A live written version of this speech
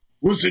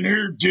Listen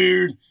here,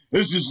 dude.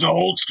 This is the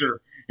Hulkster,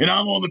 and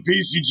I'm on the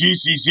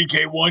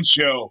PCGCCK1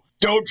 show.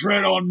 Don't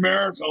tread on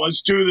America.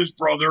 Let's do this,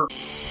 brother.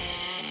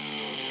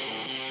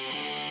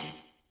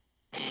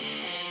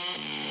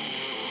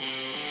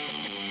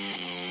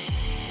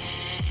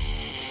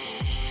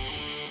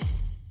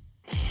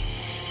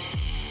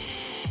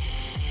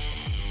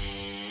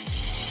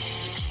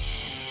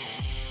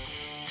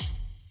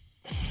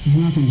 There's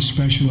nothing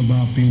special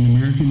about being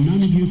American. None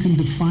of you can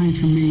define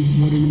for me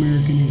what an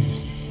American is.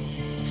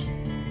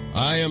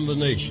 I am the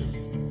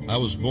nation. I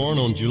was born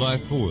on July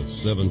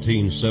 4th,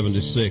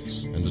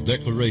 1776, and the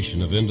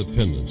Declaration of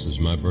Independence is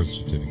my birth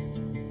certificate.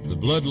 The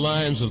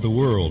bloodlines of the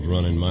world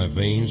run in my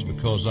veins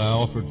because I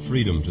offered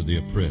freedom to the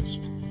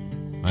oppressed.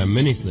 I am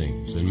many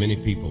things and many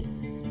people.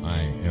 I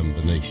am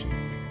the nation.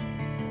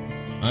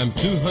 I am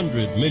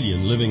 200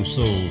 million living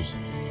souls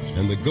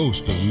and the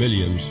ghost of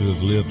millions who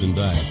have lived and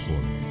died for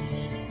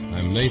me. I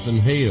am Nathan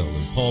Hale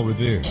and Paul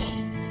Revere.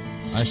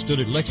 I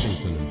stood at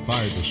Lexington and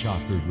fired the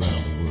shot heard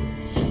round the world.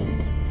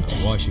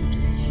 I'm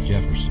Washington,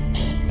 Jefferson,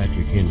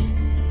 Patrick Henry.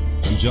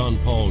 I'm John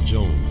Paul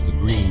Jones, the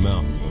Green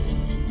Mountain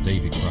Boys,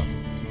 Davy Crockett.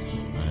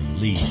 I'm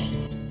Lee.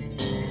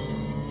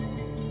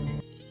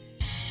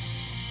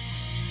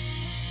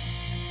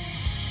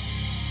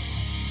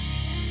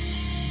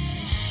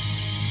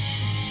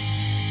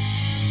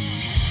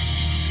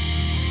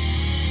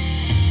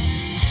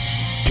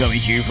 Coming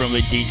to you from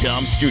the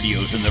D-Tom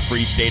Studios in the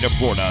free state of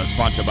Florida,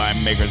 sponsored by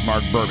Maker's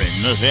Mark Bourbon.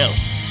 This is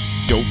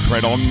Don't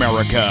Tread on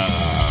America.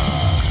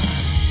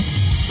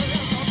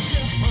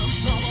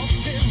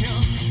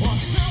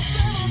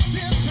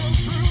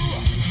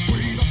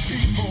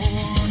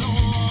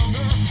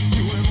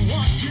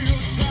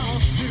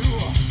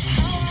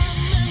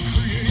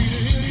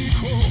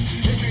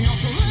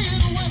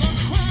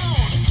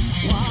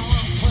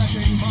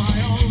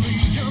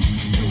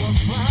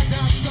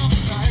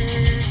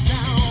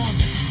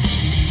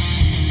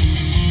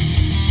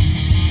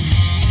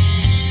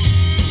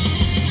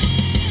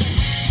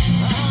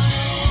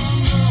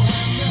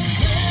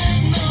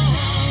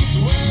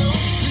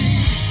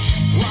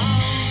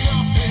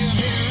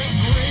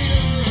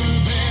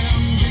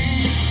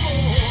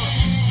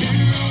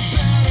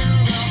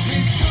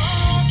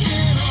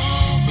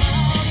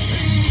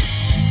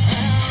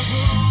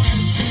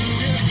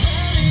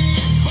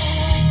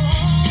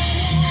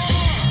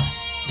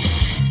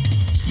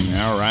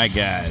 All right,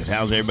 guys.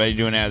 How's everybody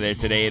doing out there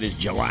today? It is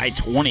July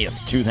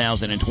 20th,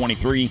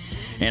 2023,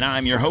 and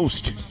I'm your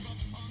host,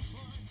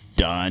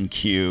 Don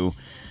Q.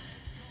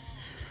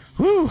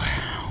 Whew.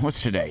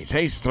 What's today?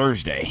 Today's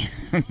Thursday.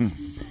 All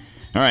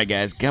right,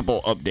 guys.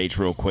 Couple updates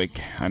real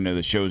quick. I know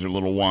the shows are a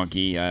little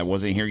wonky. I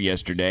wasn't here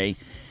yesterday.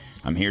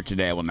 I'm here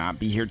today. I will not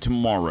be here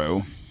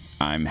tomorrow.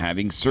 I'm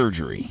having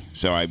surgery,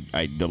 so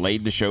I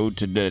delayed the show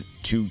to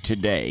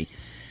today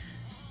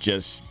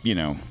just,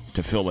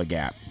 to fill a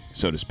gap,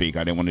 so to speak.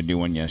 I didn't want to do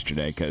one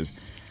yesterday because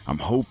I'm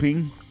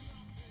hoping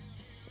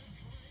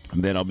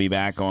that I'll be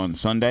back on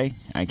Sunday.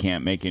 I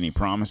can't make any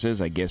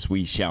promises. I guess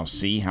we shall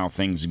see how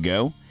things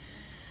go.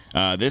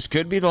 This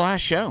could be the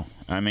last show.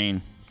 I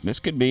mean, this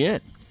could be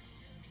it.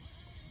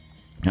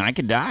 And I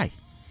could die.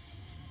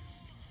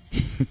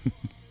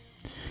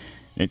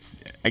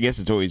 I guess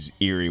it's always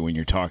eerie when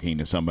you're talking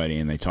to somebody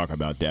and they talk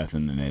about death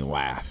and then they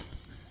laugh.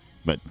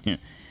 But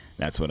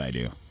that's what I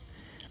do.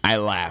 I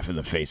laugh in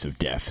the face of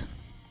death.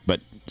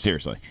 But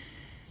seriously,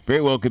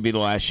 very well could be the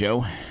last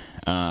show.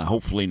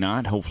 Hopefully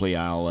not. Hopefully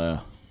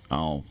I'll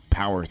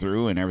power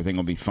through and everything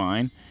will be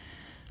fine.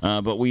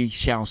 But we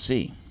shall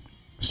see.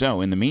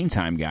 So in the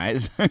meantime,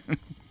 guys,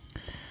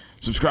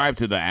 subscribe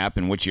to the app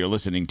in which you're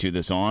listening to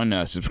this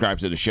on. Subscribe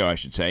to the show, I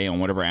should say, on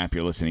whatever app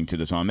you're listening to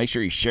this on. Make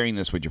sure you're sharing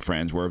this with your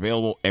friends. We're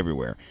available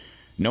everywhere.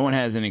 No one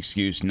has an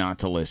excuse not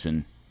to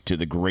listen to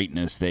the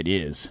greatness that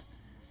is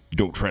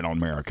Don't Tread on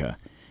America.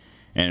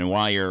 And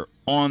while you're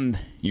on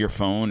your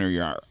phone or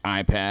your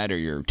iPad or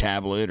your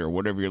tablet or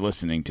whatever you're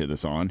listening to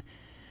this on,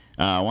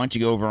 why don't you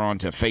go over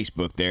onto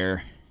Facebook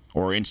there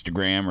or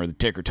Instagram or the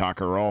Ticker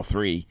Talker or all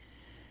three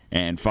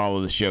and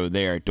follow the show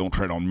there at Don't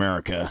Tread on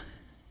America.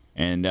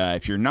 And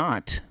if you're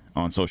not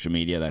on social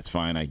media, that's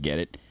fine. I get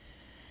it.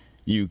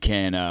 You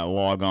can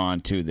log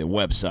on to the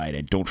website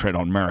at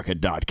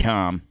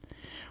don'ttreadonamerica.com.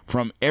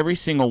 From every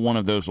single one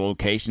of those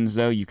locations,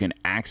 though, you can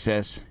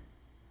access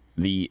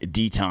the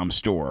DTOM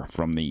store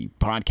from the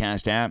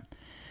podcast app,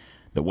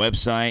 the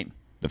website,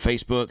 the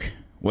Facebook,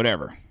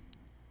 whatever.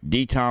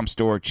 DTOM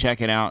store, check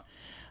it out.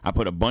 I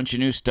put a bunch of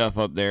new stuff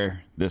up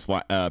there this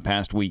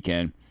past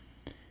weekend.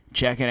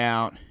 Check it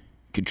out.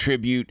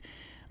 Contribute.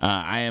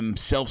 I am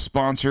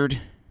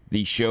self-sponsored.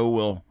 The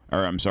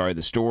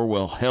store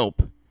will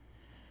help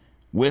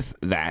with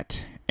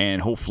that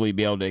and hopefully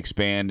be able to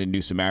expand and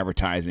do some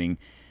advertising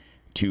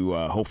to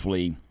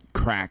hopefully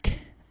crack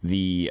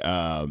the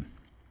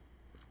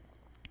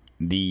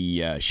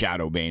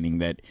shadow banning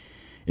that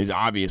is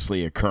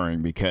obviously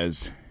occurring,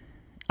 because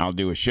I'll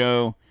do a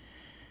show,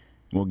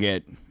 we'll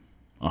get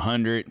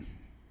 100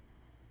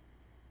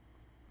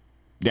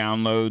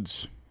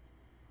 downloads,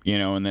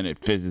 and then it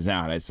fizzes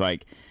out. It's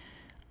like,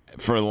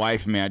 for the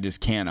life of me, I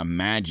just can't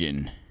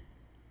imagine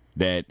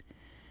that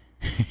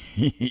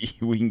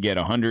we can get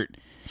 100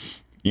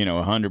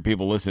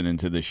 people listening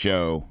to the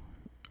show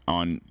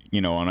on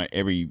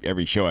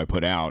every show I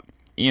put out,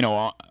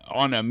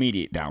 on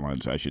immediate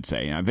downloads, I should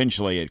say. And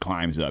eventually it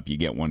climbs up. You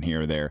get one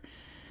here or there.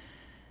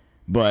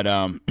 But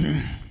I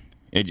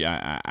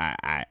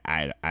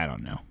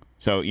don't know.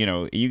 So,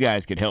 you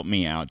guys could help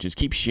me out. Just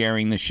keep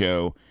sharing the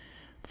show.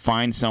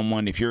 Find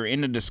someone. If you're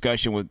in a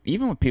discussion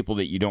even with people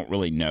that you don't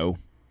really know,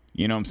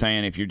 you know what I'm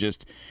saying? If you're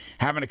just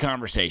having a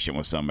conversation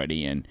with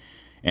somebody and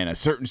a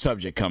certain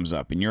subject comes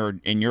up and you're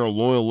a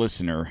loyal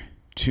listener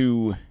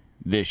to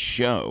this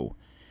show,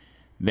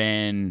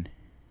 then,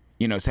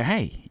 say,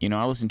 hey,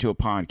 I listen to a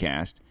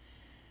podcast.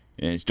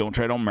 It's Don't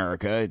Tread on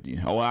America.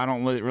 Oh, I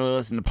don't really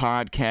listen to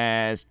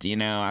podcasts.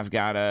 I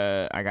got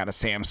a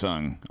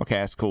Samsung. Okay,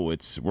 that's cool.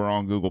 We're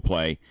on Google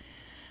Play.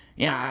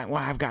 Yeah,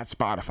 well, I've got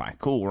Spotify.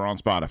 Cool, we're on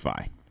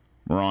Spotify.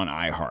 We're on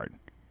iHeart.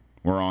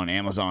 We're on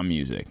Amazon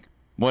Music.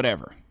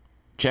 Whatever.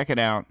 Check it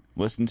out.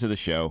 Listen to the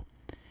show.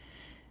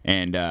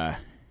 And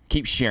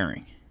keep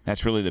sharing.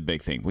 That's really the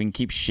big thing. We can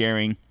keep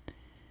sharing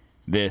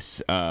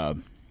this.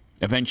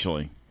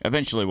 Eventually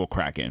we'll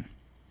crack in.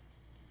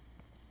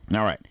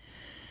 All right.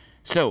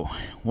 So,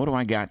 what do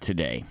I got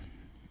today?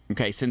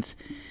 Okay, since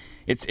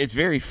it's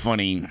very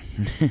funny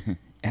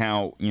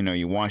how,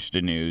 you watch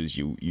the news,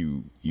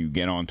 you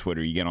get on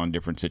Twitter, you get on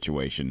different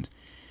situations,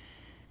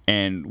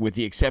 and with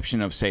the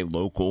exception of, say,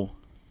 local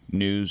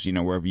news,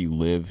 wherever you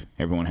live,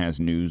 everyone has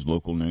news,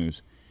 local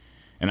news,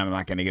 and I'm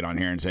not going to get on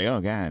here and say,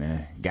 oh, God,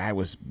 a guy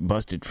was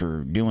busted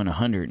for doing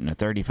 100 and a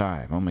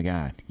 35. Oh, my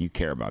God, you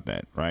care about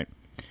that, right?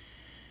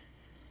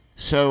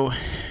 So...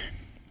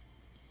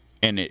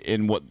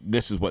 And what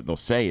this is what they'll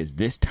say is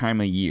this time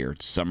of year,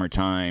 it's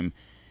summertime,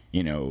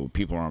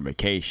 people are on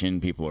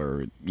vacation, people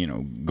are,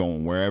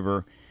 going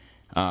wherever.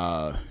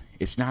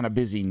 It's not a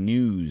busy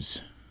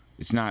news.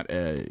 It's not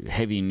a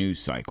heavy news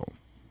cycle.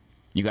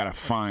 You got to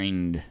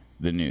find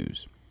the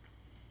news.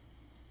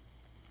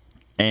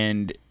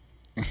 And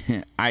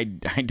I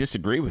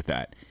disagree with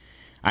that.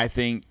 I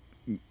think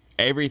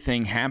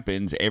everything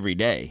happens every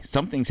day.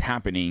 Something's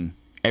happening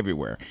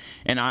everywhere.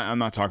 And I'm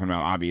not talking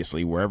about,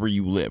 obviously, wherever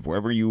you live,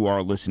 wherever you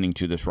are listening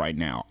to this right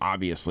now.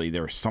 Obviously,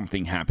 there's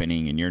something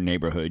happening in your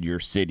neighborhood, your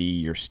city,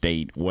 your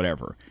state,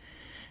 whatever.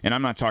 And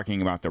I'm not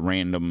talking about the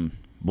random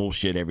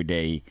bullshit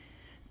everyday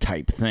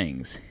type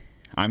things.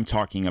 I'm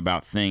talking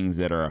about things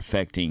that are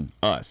affecting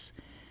us,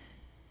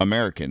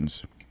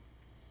 Americans,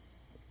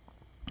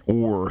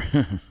 or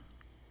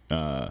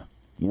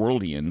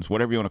worldians,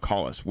 whatever you want to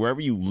call us, wherever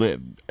you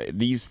live.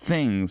 These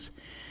things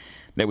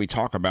that we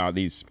talk about,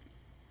 these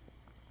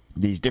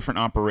different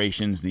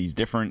operations, these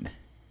different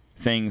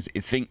things,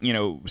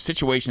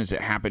 situations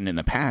that happened in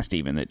the past,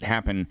 even that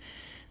happened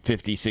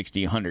 50,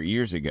 60, 100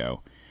 years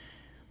ago.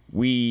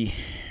 We've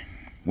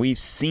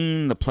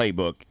seen the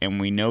playbook, and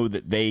we know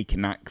that they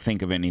cannot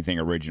think of anything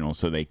original,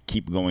 so they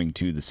keep going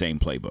to the same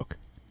playbook.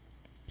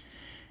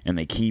 And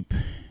they keep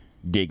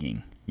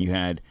digging. You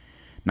had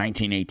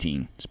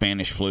 1918,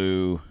 Spanish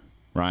flu,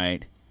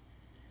 right?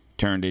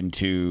 Turned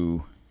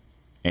into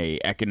a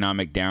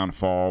economic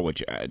downfall,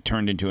 which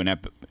turned into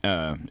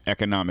an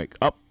economic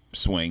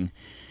upswing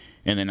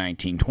in the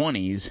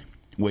 1920s,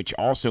 which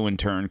also in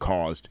turn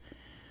caused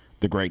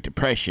the Great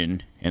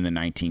Depression in the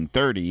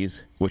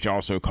 1930s, which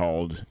also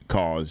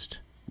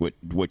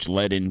which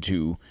led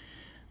into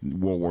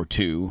World War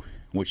II,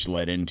 which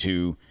led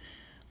into,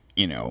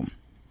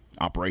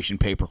 Operation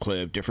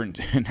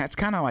Paperclip, and that's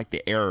kind of like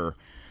the era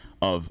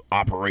of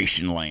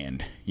Operation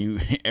Land.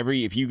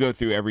 If you go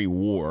through every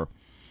war,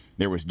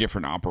 there was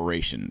different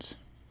operations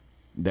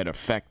that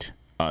affect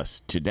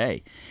us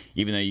today.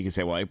 Even though you can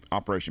say, well,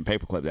 Operation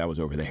Paperclip, that was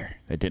over there.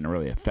 That didn't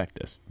really affect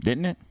us,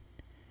 didn't it?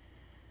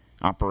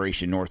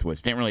 Operation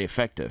Northwoods didn't really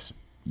affect us,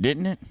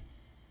 didn't it?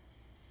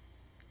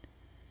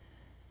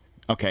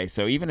 Okay,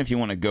 so even if you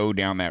want to go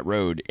down that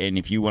road, and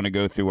if you want to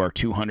go through our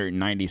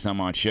 290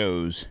 some odd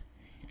shows,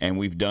 and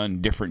we've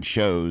done different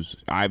shows,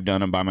 I've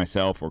done them by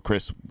myself, or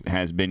Chris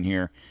has been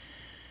here,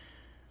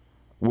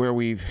 where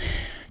we've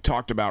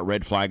talked about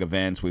red flag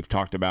events, we've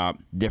talked about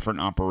different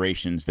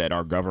operations that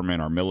our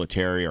government, our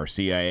military, our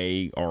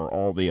CIA, or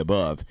all the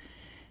above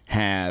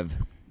have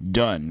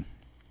done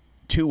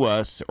to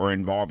us or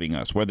involving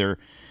us, whether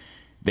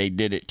they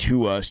did it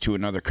to us, to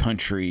another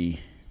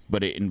country,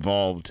 but it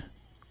involved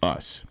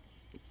us.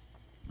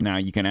 Now,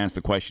 you can ask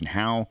the question,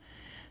 how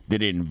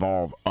did it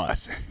involve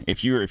us?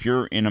 If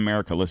you're in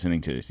America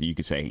listening to this, you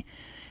could say,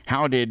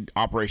 how did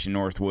Operation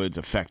Northwoods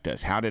affect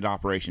us? How did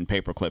Operation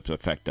Paperclips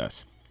affect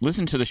us?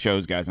 Listen to the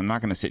shows, guys. I'm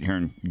not going to sit here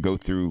and go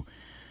through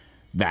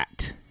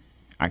that.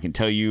 I can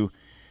tell you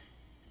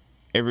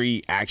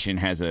every action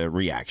has a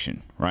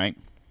reaction, right?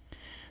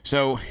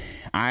 So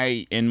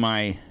I, in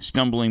my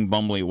stumbling,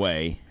 bumbly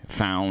way,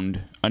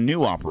 found a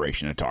new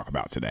operation to talk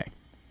about today.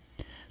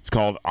 It's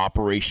called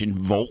Operation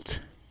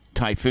Volt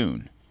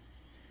Typhoon.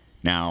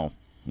 Now,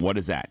 what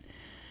is that?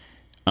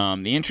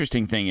 The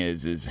interesting thing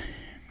is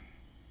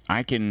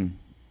I can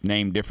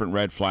name different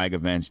red flag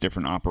events,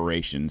 different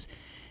operations,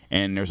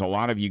 And there's a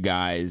lot of you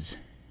guys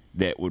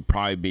that would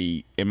probably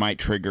be, it might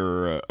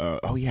trigger,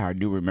 oh yeah, I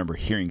do remember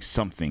hearing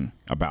something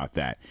about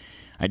that.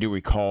 I do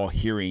recall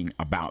hearing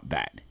about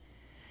that.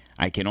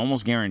 I can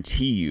almost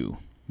guarantee you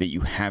that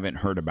you haven't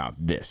heard about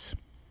this.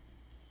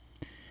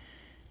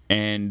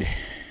 And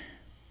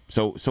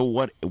so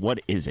what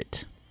is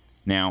it?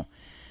 Now,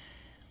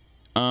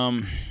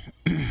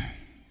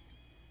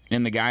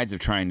 in the guides of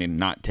trying to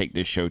not take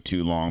this show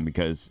too long,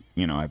 because,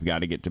 you know, I've got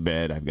to get to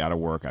bed, I've got to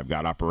work, I've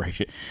got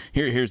operation.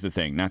 Here's the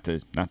thing, not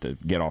to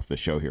get off the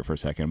show here for a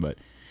second, but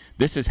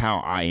this is how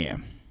I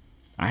am.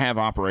 I have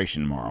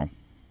operation tomorrow,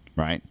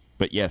 right?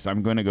 But yes,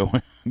 I'm going to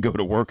go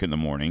to work in the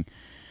morning,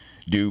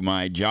 do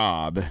my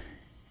job,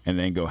 and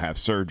then go have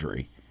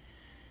surgery.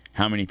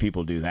 How many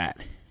people do that,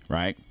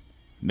 right?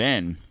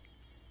 Then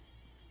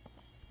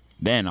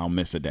I'll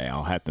miss a day.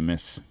 I'll have to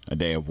miss a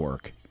day of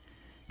work.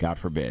 God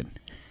forbid.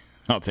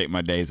 I'll take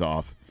my days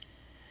off.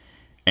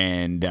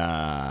 And,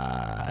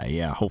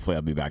 yeah, hopefully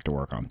I'll be back to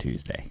work on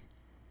Tuesday.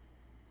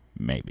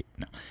 Maybe.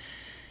 No.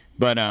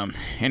 But,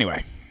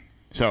 anyway.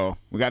 So,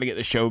 we got to get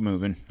the show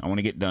moving. I want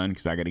to get done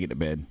because I got to get to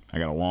bed. I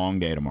got a long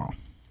day tomorrow.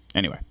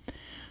 Anyway.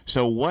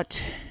 So,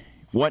 what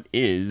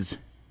is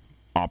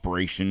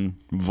Operation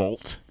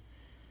Volt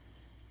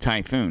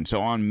Typhoon?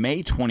 So, on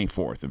May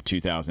 24th of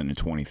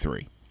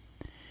 2023,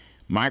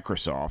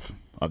 Microsoft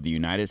of the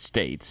United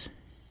States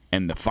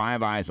and the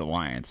Five Eyes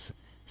Alliance,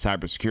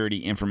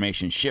 cybersecurity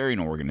information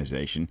sharing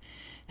organization,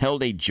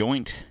 held a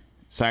joint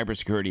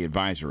cybersecurity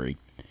advisory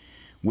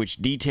which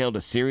detailed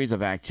a series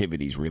of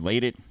activities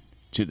related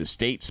to the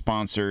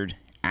state-sponsored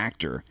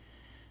actor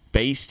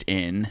based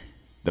in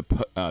the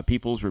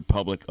People's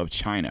Republic of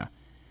China,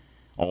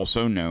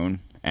 also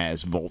known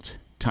as Volt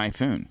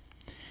Typhoon.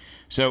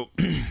 So,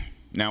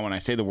 now when I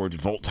say the word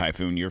Volt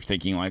Typhoon, you're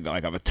thinking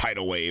like of a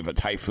tidal wave, a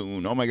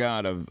typhoon, oh my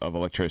God, of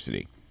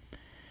electricity.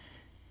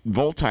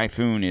 Volt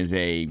Typhoon is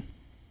a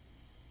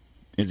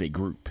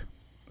group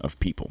of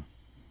people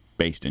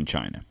based in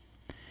China.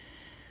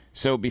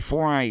 So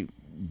before I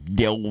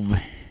delve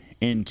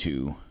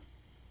into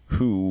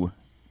who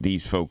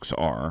these folks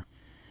are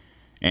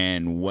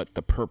and what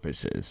the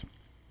purpose is,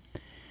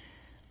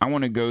 I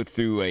want to go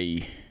through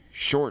a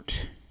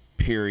short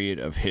period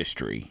of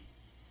history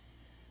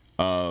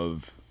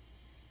of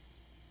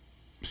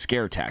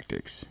scare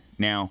tactics.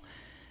 Now,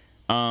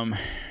 God,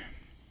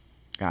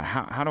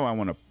 how do I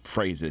want to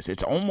phrase this?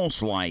 It's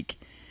almost like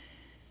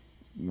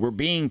we're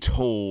being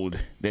told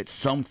that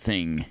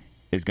something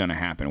is going to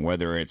happen,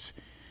 whether it's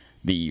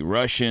the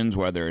Russians,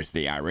 whether it's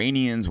the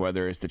Iranians,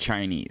 whether it's the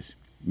Chinese.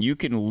 You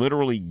can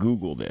literally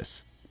Google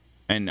this,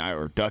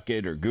 or duck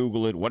it, or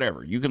Google it,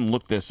 whatever. You can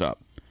look this up,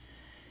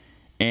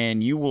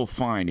 and you will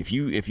find, if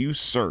you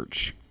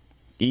search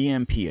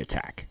EMP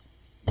attack,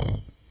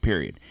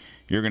 period,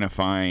 you're going to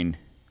find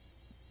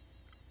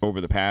over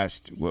the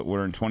past,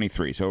 we're in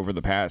 23, so over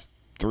the past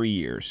 3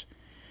 years,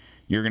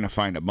 you're going to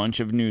find a bunch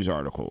of news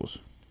articles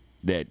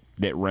that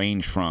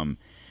range from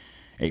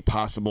a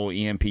possible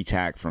EMP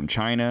attack from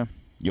China.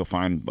 You'll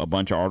find a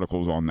bunch of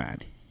articles on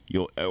that.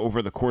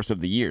 Over the course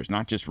of the years,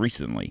 not just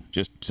recently,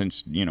 just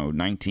since,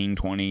 19,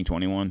 20,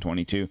 21,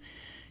 22,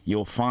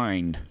 you'll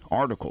find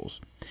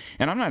articles.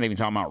 And I'm not even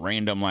talking about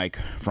random, like,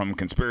 from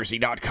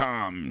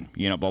conspiracy.com,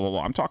 blah, blah,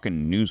 blah. I'm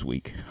talking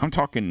Newsweek. I'm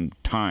talking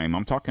Time.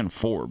 I'm talking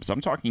Forbes.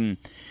 I'm talking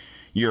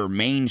your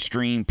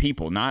mainstream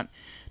people, not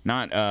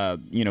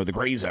the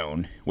gray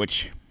zone,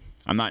 which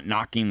I'm not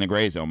knocking the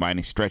gray zone by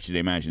any stretch of the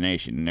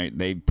imagination.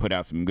 They put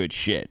out some good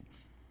shit.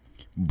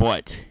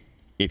 But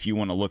if you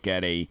want to look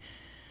at a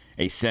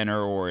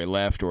center or a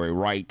left or a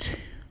right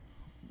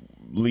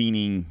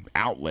leaning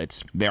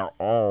outlets, they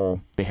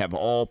have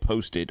all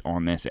posted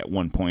on this at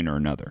one point or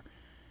another.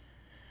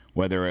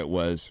 Whether it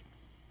was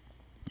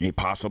a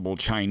possible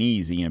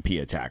Chinese EMP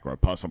attack or a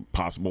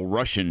possible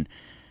Russian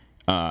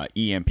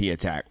EMP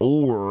attack,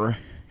 or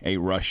a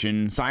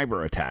Russian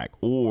cyber attack,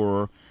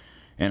 or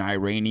an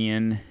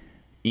Iranian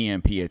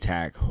EMP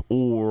attack,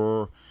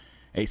 or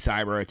a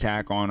cyber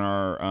attack on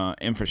our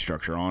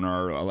infrastructure, on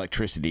our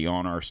electricity,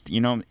 on our,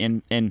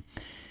 and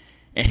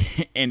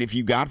if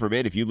you, God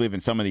forbid, if you live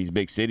in some of these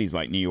big cities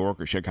like New York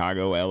or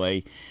Chicago, LA,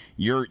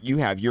 you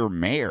have your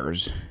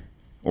mayors,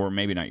 or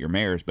maybe not your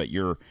mayors, but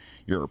your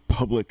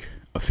public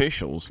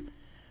officials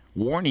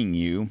warning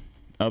you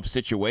of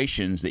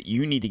situations that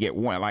you need to get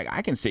warned. Like,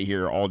 I can sit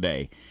here all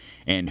day,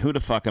 and who the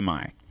fuck am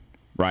I?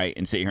 Right?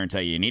 And sit here and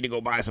tell you need to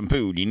go buy some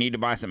food, you need to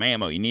buy some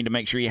ammo, you need to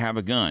make sure you have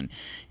a gun,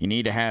 you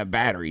need to have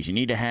batteries, you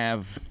need to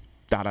have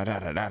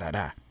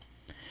da-da-da-da-da-da-da.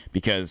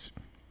 Because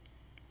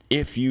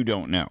if you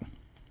don't know,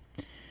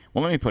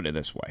 well, let me put it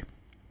this way.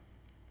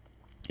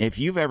 If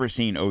you've ever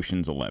seen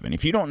Ocean's 11,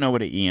 if you don't know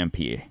what an EMP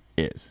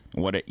is,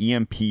 what an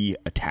EMP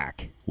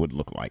attack would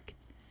look like,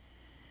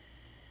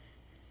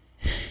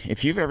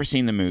 if you've ever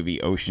seen the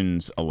movie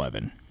Ocean's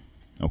 11,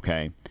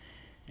 okay,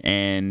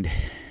 and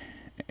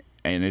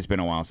it's been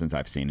a while since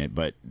I've seen it,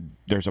 but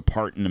there's a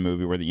part in the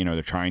movie where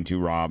they're trying to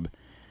rob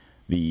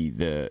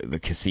the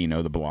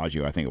casino, the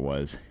Bellagio, I think it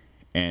was,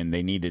 and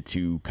they needed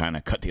to kind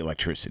of cut the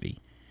electricity.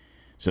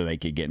 so they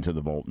could get into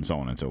the vault and so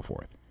on and so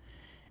forth.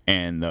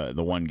 And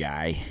the one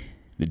guy,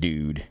 the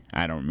dude,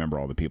 I don't remember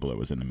all the people that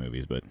was in the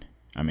movies, but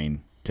I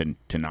mean,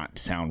 to not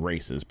sound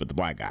racist, but the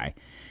black guy,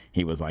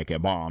 he was like a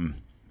bomb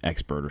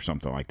expert or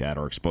something like that,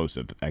 or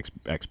explosive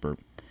expert.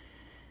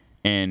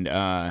 And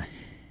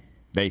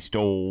they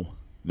stole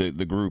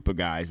the group of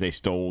guys. They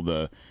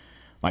stole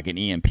like an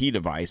EMP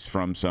device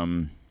from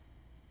some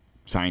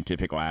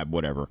scientific lab,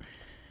 whatever.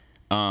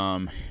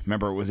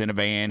 Remember, it was in a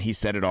van. He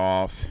set it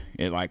off.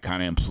 It like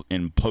kind of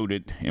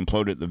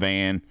imploded the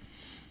van,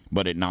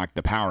 but it knocked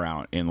the power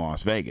out in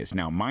Las Vegas.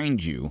 Now,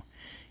 mind you,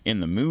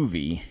 in the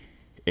movie,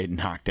 it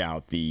knocked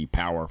out the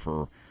power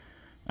for,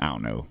 I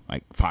don't know,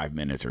 like 5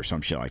 minutes or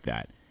some shit like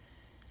that.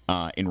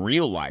 In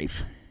real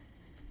life,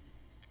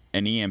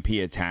 an EMP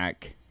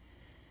attack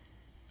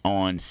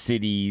on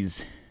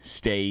cities,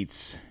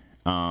 states,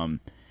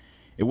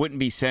 it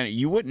wouldn't be sent.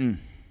 You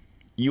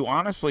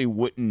honestly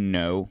wouldn't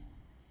know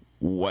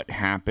what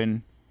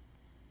happened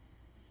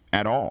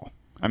at all.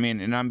 I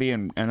mean, and I'm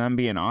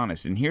being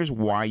honest. And here's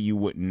why you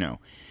wouldn't know.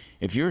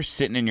 If you're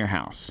sitting in your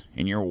house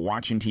and you're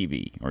watching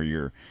TV, or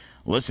you're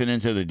listening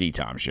to the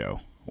D-Tom show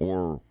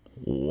or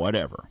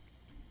whatever,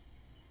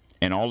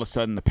 and all of a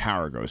sudden the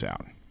power goes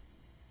out,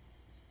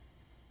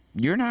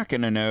 you're not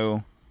going to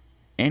know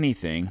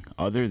anything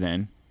other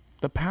than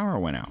the power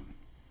went out.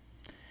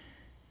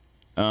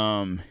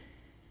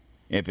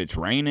 If it's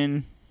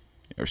raining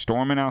or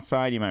storming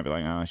outside, you might be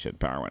like, oh shit,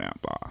 power went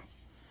out, blah.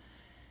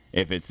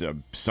 If it's a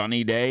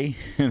sunny day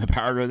and the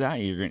power goes out,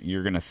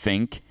 you're gonna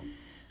think,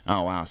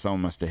 oh wow,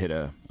 someone must have hit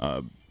a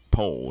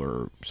pole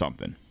or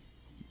something,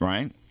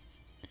 right?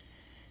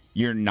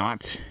 You're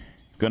not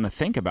gonna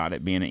think about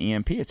it being an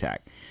EMP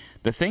attack.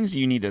 The things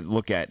you need to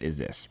look at is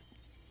this.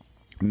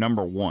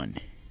 Number one,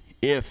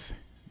 if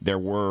there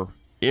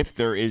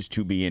is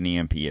to be an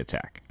EMP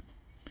attack,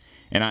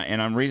 and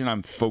the reason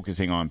I'm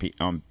focusing on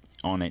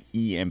an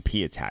EMP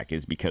attack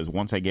is because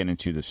once I get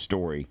into the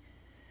story,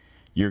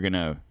 you're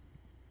gonna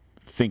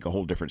think a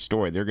whole different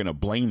story. They're gonna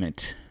blame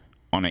it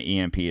on an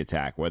EMP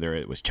attack, whether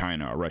it was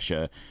China or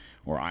Russia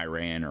or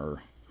Iran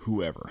or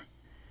whoever.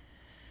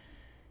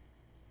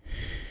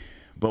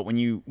 But when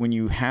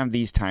you have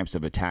these types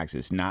of attacks,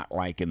 it's not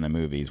like in the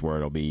movies where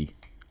it'll be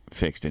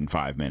fixed in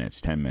 5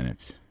 minutes, 10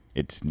 minutes.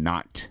 It's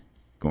not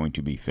going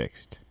to be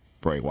fixed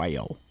for a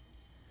while.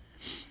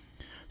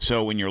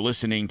 So when you're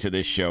listening to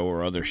this show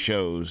or other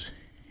shows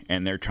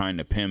and they're trying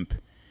to pimp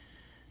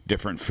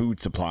different food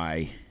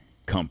supply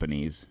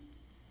companies,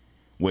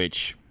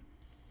 which,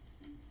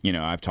 you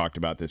know, I've talked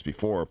about this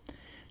before,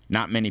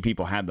 not many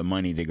people have the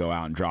money to go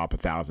out and drop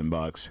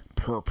 $1,000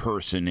 per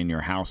person in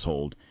your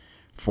household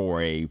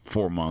for a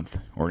 4-month,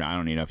 or I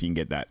don't even know if you can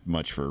get that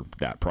much for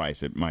that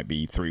price. It might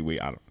be 3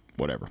 weeks,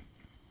 whatever.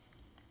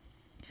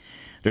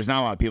 There's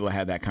not a lot of people that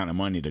have that kind of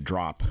money to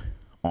drop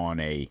on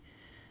a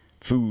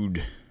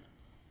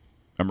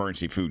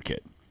emergency food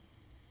kit.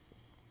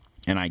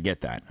 And I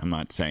get that. I'm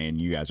not saying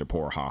you guys are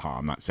poor, haha.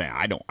 I'm not saying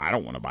I don't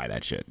want to buy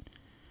that shit.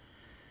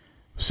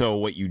 So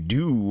what you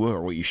do,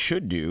 or what you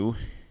should do,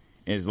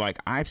 is like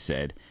I've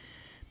said,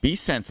 be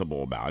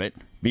sensible about it,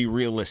 be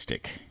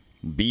realistic,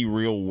 be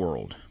real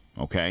world,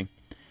 okay?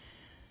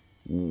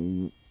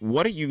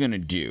 What are you going to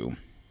do?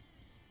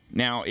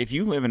 Now, if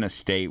you live in a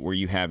state where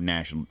you have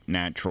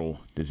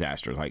natural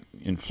disasters, like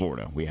in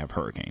Florida, we have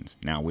hurricanes.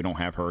 Now, we don't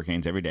have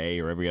hurricanes every day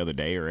or every other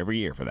day or every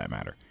year for that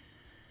matter.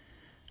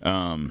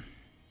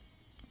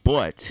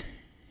 But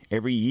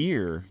every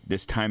year,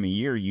 this time of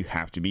year, you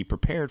have to be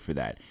prepared for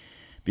that,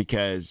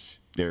 because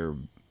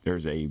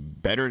there's a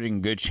better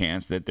than good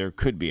chance that there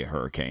could be a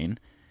hurricane.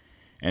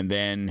 And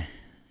then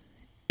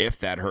if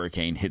that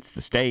hurricane hits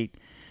the state,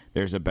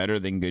 there's a better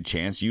than good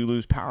chance you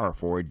lose power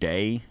for a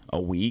day,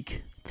 a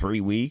week, 3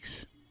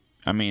 weeks.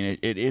 I mean,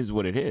 it is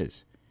what it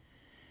is.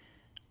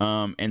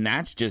 And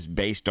that's just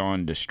based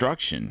on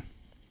destruction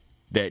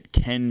that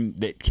can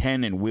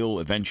and will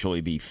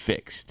eventually be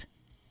fixed,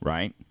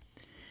 right?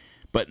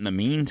 But in the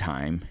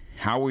meantime,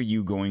 how are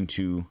you going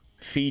to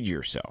feed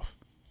yourself?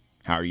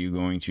 How are you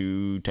going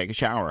to take a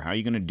shower? How are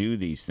you going to do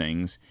these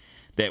things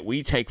that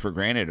we take for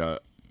granted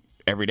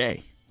every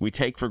day? We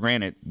take for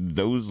granted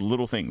those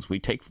little things. We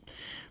take,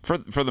 for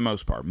the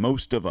most part,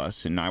 most of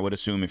us, and I would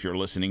assume if you're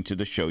listening to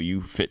the show,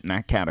 you fit in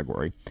that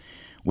category.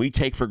 We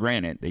take for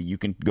granted that you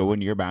can go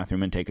into your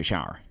bathroom and take a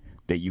shower,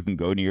 that you can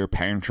go to your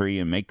pantry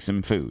and make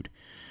some food,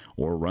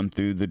 or run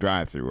through the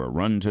drive-thru, or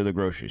run to the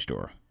grocery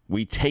store.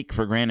 We take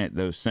for granted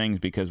those things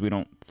because we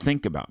don't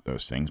think about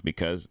those things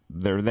because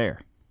they're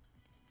there.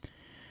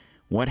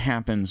 What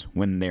happens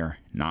when they're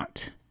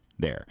not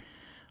there?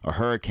 A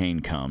hurricane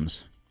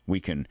comes,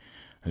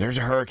 there's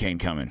a hurricane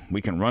coming.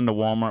 We can run to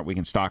Walmart. We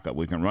can stock up.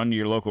 We can run to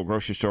your local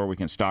grocery store. We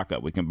can stock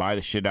up. We can buy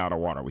the shit out of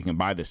water. We can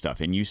buy this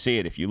stuff. And you see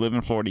it. If you live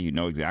in Florida, you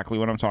know exactly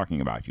what I'm talking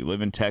about. If you live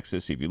in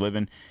Texas, if you live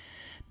in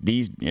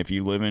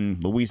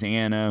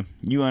Louisiana,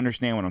 you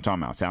understand what I'm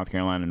talking about. South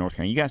Carolina, North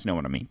Carolina, you guys know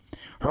what I mean.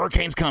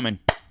 Hurricane's coming.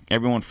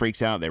 Everyone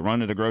freaks out. They run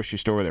to the grocery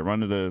store. They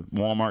run to the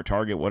Walmart,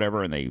 Target,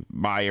 whatever, and they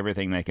buy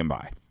everything they can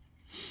buy.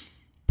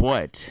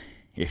 But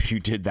if you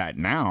did that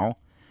now,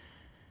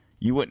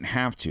 You wouldn't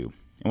have to.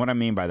 And what I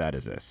mean by that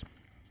is this.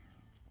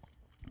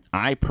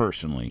 I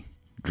personally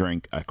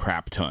drink a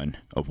crap ton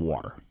of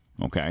water,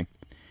 okay?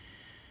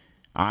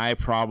 I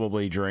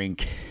probably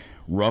drink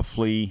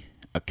roughly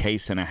a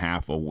case and a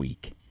half a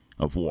week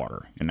of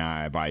water. And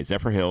I buy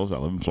Zephyr Hills. I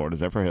live in Florida,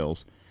 Zephyr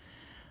Hills.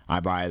 I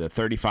buy the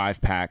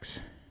 35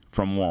 packs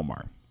from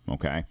Walmart,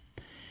 okay?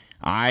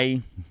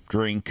 I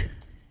drink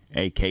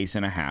a case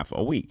and a half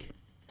a week.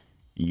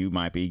 You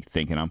might be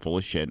thinking I'm full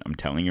of shit. I'm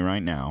telling you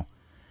right now.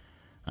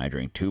 I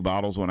drink 2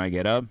 bottles when I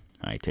get up.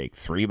 I take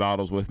 3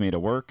 bottles with me to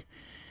work.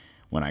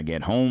 When I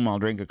get home, I'll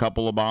drink a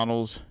couple of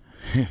bottles.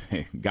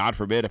 God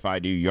forbid if I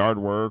do yard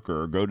work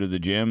or go to the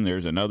gym,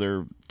 there's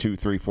another 2,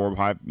 3, 4,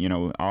 5. You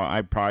know,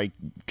 I probably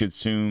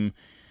consume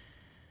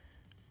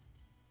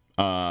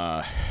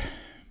at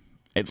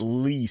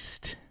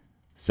least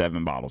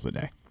 7 bottles a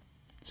day.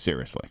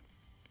 Seriously.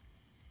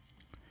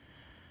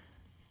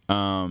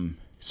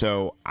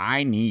 So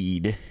I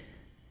need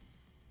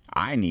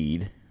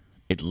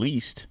at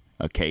least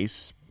a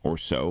case or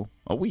so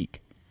a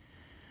week.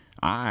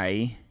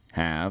 I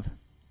have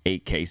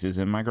 8 cases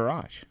in my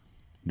garage.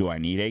 Do I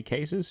need 8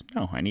 cases?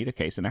 No, I need a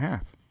case and a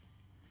half.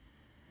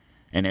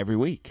 And every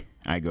week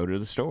I go to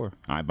the store.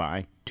 I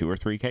buy 2 or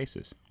 3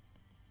 cases.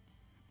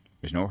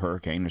 There's no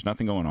hurricane. There's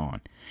nothing going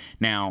on.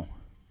 Now,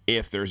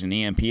 if there's an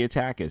EMP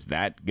attack, is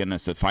that going to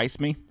suffice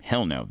me?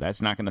 Hell no.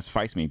 That's not going to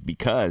suffice me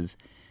because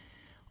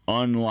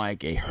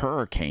unlike a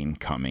hurricane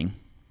coming,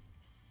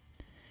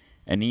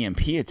 an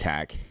EMP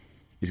attack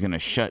is going to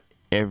shut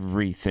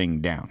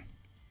everything down.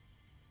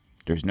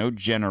 There's no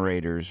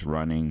generators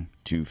running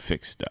to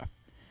fix stuff.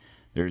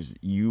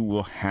 You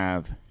will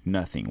have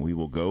nothing. We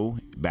will go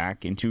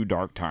back into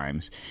dark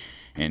times,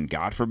 and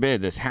God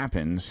forbid this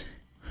happens,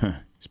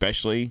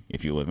 especially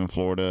if you live in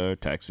Florida,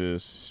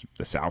 Texas,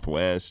 the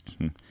Southwest.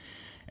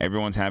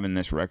 Everyone's having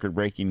this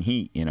record-breaking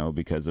heat, you know,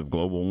 because of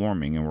global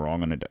warming, and we're all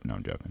going to... No,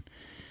 I'm joking.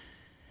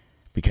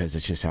 Because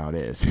it's just how it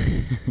is.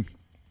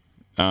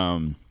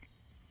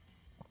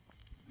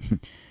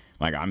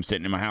 Like, I'm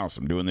sitting in my house.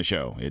 I'm doing the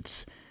show.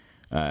 It's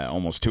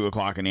almost 2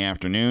 o'clock in the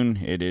afternoon.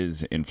 It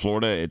is in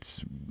Florida.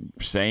 It's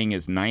saying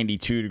it's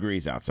 92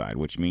 degrees outside,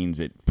 which means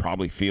it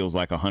probably feels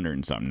like 100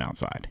 and something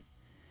outside.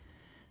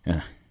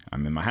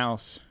 I'm in my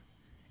house.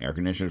 Air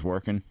conditioner's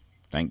working.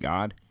 Thank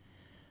God.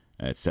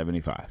 It's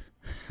 75.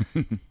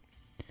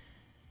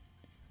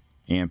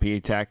 EMP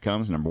attack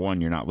comes. Number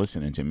one, you're not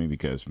listening to me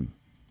because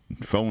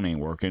phone ain't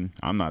working.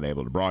 I'm not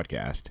able to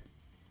broadcast.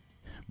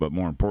 But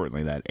more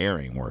importantly, that air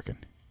ain't working.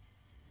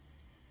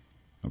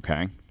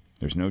 Okay?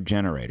 There's no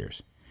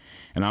generators.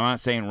 And I'm not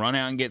saying run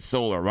out and get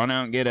solar. Run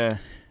out and get a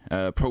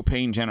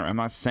propane generator. I'm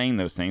not saying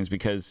those things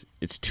because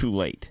it's too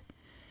late.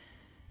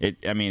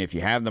 I mean, if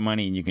you have the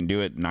money and you can do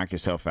it, knock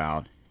yourself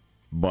out.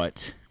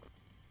 But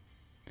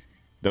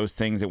those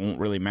things, it won't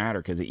really matter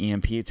because the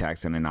EMP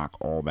attack's going to knock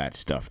all that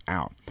stuff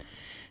out.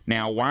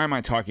 Now, why am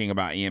I talking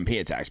about EMP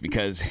attacks?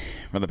 Because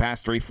for the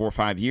past 3, 4,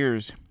 5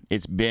 years,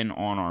 it's been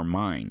on our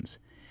minds.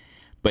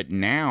 But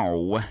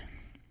now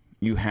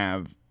you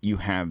have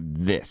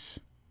this,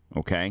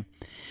 okay?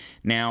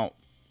 Now,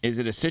 is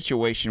it a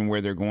situation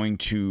where they're going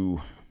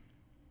to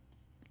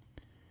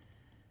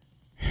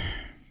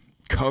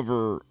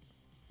cover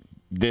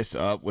this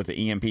up with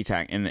the EMP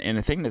attack? And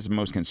the thing that's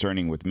most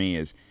concerning with me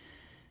is,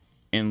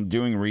 in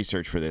doing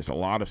research for this, a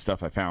lot of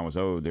stuff I found was,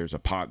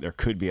 there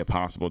could be a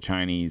possible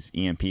Chinese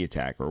EMP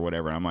attack or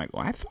whatever. And I'm like,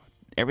 well, I thought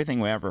everything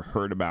we ever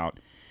heard about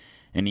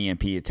an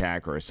EMP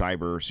attack or a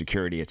cyber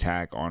security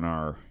attack on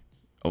our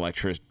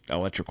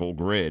electrical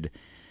grid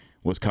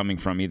was coming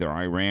from either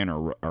Iran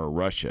or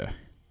Russia.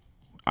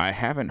 I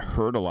haven't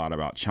heard a lot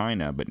about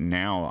China, but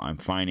now I'm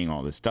finding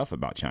all this stuff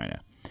about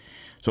China.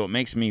 So it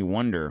makes me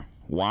wonder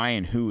why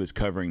and who is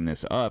covering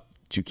this up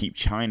to keep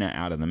China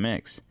out of the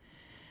mix.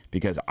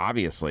 Because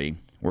obviously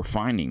we're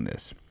finding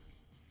this.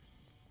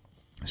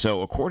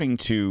 So according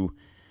to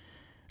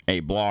a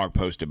blog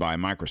posted by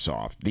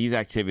Microsoft, these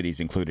activities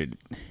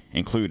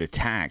include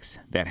attacks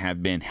that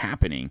have been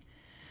happening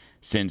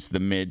since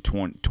the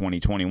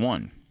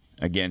mid-2021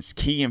 against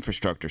key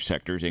infrastructure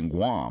sectors in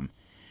Guam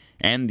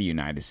and the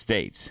United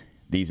States.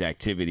 These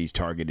activities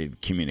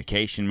targeted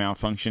communication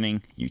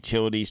malfunctioning,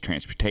 utilities,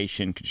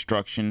 transportation,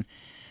 construction,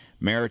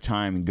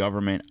 maritime,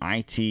 government,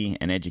 IT,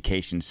 and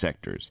education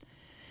sectors.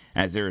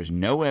 As there is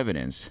no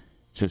evidence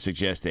to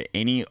suggest that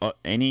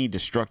any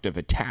destructive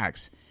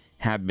attacks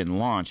have been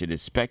launched, it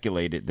is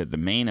speculated that the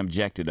main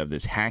objective of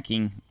this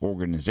hacking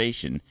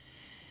organization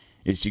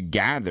is to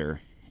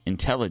gather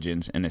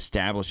intelligence and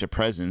establish a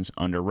presence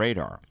under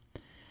radar.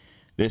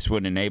 This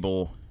would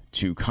enable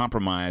to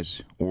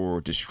compromise or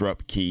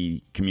disrupt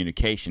key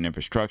communication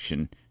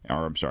infrastructure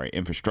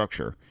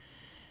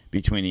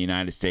between the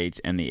United States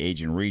and the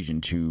Asian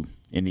region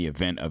in the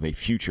event of a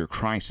future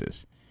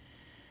crisis,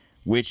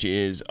 which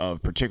is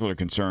of particular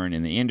concern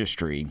in the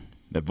industry.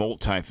 The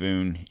Volt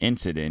Typhoon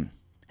incident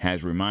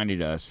has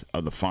reminded us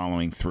of the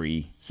following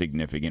 3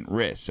 significant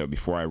risks. So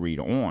before I read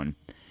on,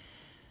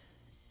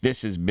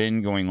 this has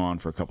been going on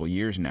for a couple of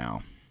years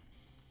now,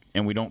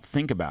 and we don't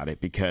think about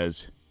it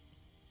because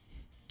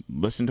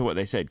listen to what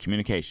they said: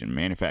 communication,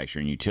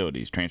 manufacturing,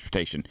 utilities,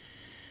 transportation.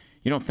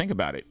 You don't think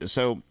about it.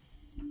 So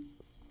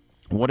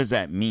what does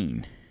that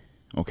mean?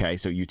 Okay,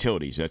 so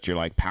utilities, that's your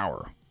like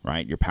power,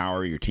 right? Your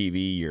power, your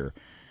TV,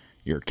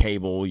 your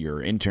cable,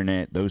 your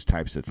internet, those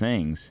types of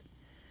things.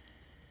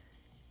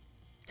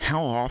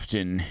 How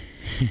often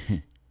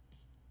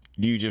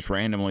do you just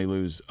randomly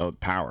lose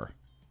power?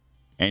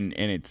 And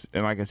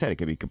like I said, it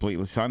could be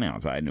completely sunny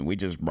outside, and we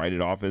just write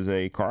it off as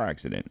a car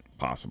accident,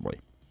 possibly.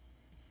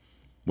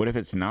 What if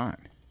it's not?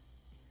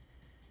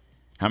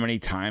 How many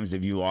times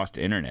have you lost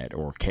internet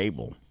or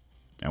cable,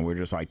 and we're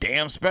just like,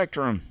 damn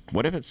Spectrum?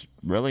 What if it's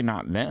really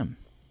not them?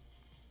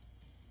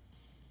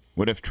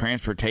 What if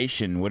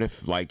transportation, what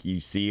if, like, you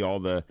see all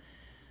the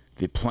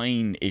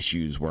plane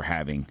issues we're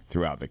having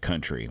throughout the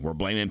country? We're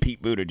blaming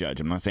Pete Buttigieg.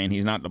 I'm not saying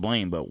he's not to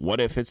blame, but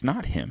what if it's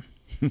not him?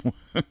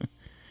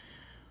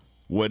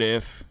 What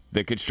if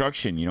the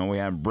construction, we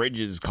have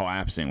bridges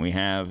collapsing. We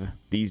have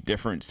these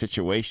different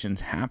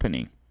situations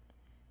happening.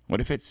 What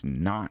if it's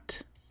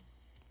not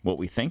what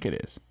we think it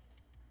is?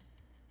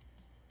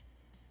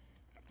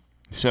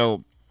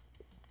 So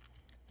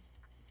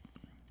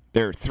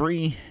there are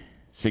 3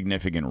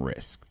 significant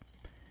risks.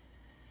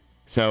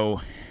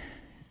 So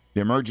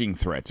the emerging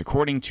threats,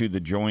 according to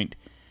the Joint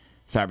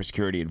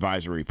Cybersecurity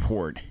Advisory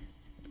Report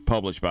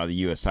published by the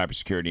U.S.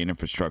 Cybersecurity and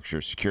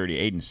Infrastructure Security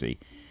Agency,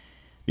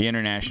 the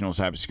International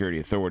Cybersecurity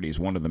Authority is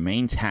one of the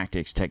main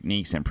tactics,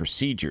 techniques, and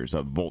procedures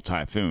of Volt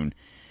Typhoon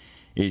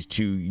is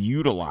to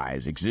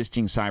utilize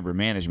existing cyber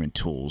management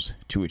tools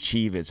to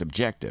achieve its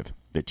objective.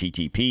 The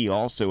TTP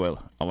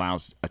also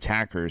allows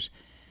attackers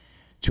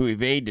to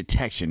evade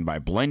detection by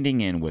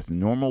blending in with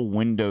normal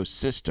Windows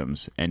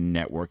systems and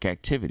network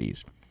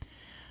activities.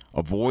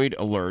 Avoid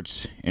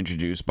alerts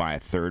introduced by a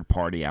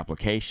third-party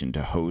application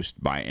to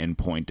host by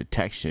endpoint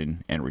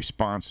detection and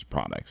response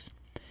products.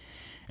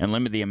 And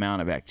limit the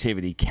amount of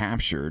activity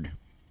captured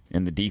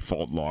in the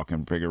default log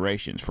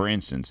configurations. For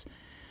instance,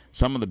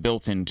 some of the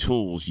built-in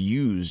tools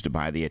used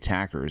by the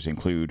attackers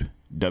include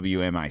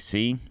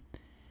WMIC,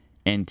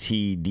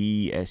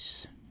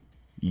 NTDSUTIL.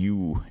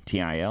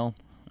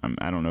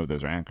 I don't know if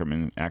those are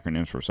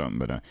acronyms for something,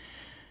 but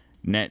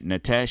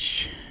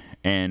NetEsh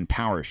and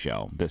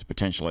PowerShell. This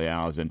potentially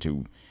allows them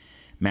to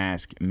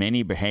mask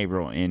many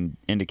behavioral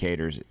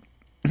indicators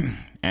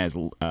as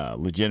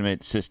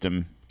legitimate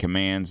system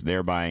commands,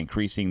 thereby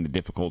increasing the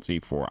difficulty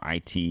for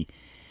IT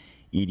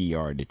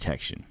EDR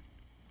detection.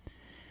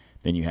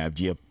 Then you have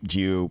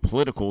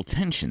geopolitical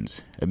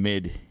tensions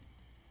amid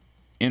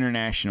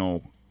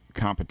international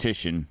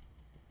competition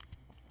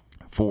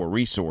for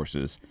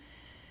resources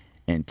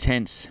and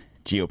tense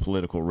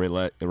geopolitical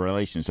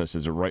relations such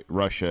as the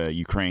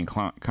Russia-Ukraine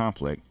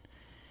conflict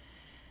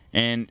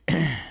and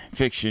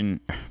friction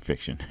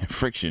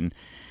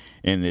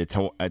in the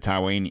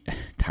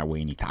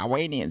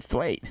Taiwanian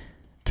Strait.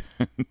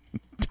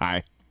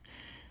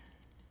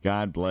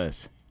 God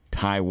bless.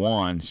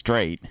 Taiwan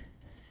Strait.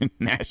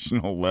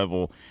 National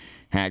level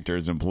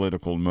hackers and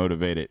political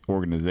motivated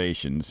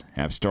organizations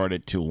have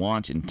started to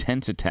launch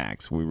intense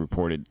attacks. We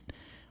reported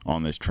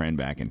on this trend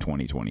back in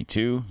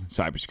 2022.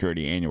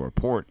 Cybersecurity Annual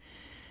Report.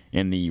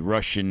 In the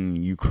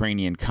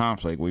Russian-Ukrainian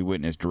conflict, we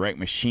witnessed direct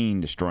machine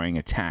destroying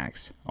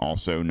attacks,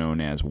 also known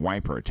as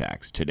wiper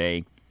attacks.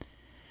 Today,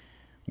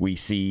 we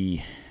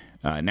see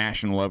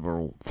national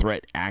level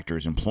threat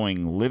actors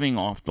employing living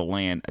off the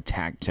land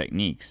attack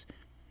techniques.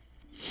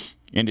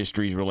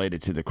 Industries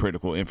related to the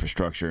critical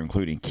infrastructure,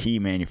 including key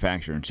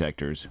manufacturing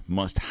sectors,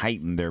 must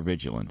heighten their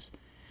vigilance.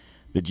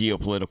 The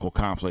geopolitical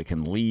conflict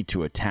can lead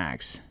to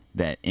attacks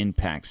that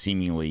impact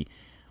seemingly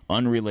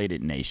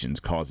unrelated nations,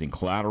 causing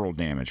collateral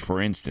damage.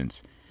 For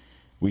instance,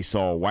 we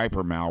saw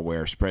wiper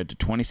malware spread to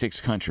 26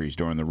 countries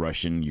during the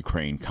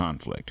Russian-Ukraine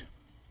conflict.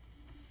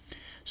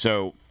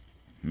 So,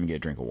 let me get a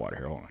drink of water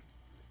here. Hold on.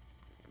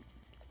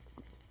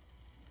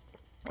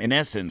 In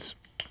essence,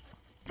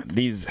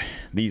 these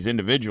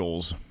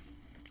individuals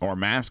are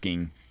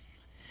masking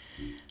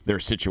their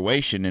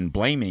situation and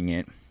blaming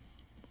it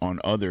on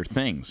other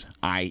things,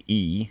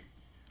 i.e.,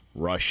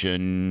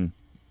 Russian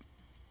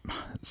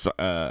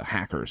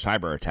hackers,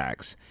 cyber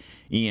attacks,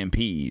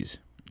 EMPs,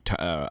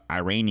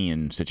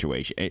 Iranian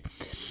situation,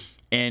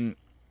 and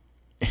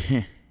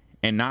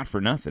not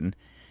for nothing,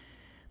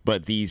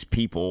 but these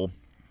people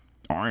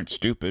aren't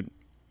stupid,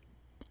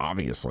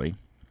 obviously,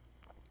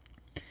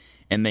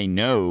 and they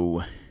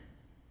know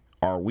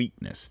our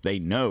weakness. They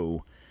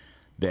know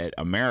that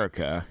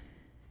America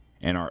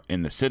and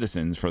the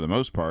citizens, for the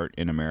most part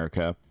in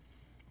America,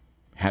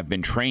 have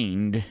been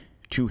trained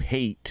to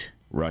hate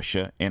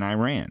Russia and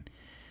Iran.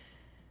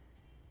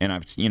 And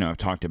I've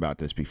talked about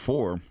this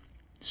before.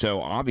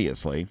 So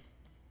obviously,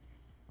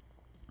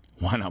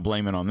 why not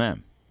blame it on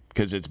them?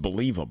 Because it's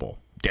believable.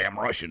 Damn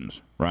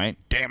Russians, right?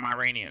 Damn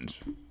Iranians.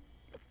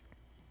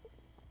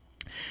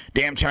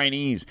 Damn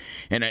Chinese.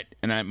 And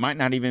I might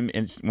not even,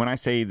 when I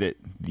say that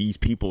these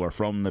people are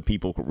from the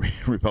People's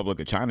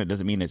Republic of China, it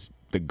doesn't mean it's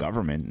the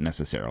government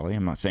necessarily.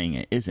 I'm not saying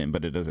it isn't,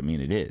 but it doesn't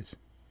mean it is.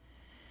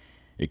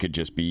 It could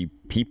just be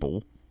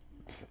people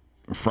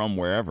from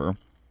wherever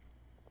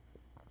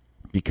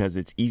because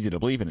it's easy to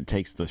believe and it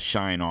takes the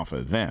shine off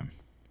of them.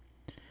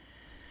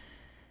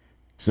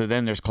 So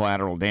then there's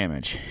collateral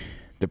damage.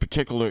 The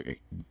particularity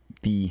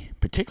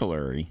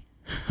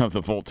of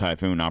the Volt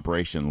Typhoon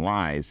operation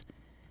lies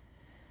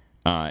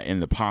in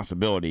the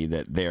possibility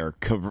that their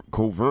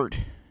covert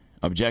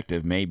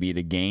objective may be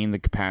to gain the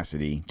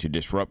capacity to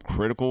disrupt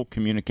critical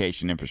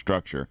communication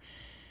infrastructure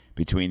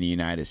between the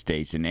United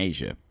States and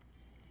Asia.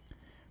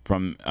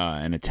 From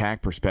an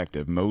attack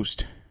perspective,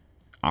 most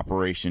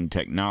operation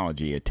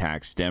technology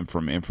attacks stem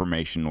from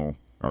information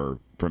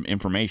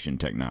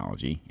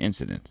technology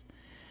incidents,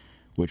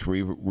 which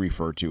we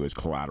refer to as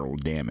collateral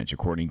damage.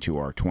 According to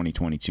our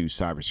 2022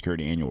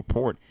 Cybersecurity Annual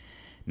Report,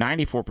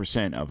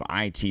 94% of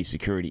IT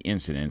security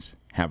incidents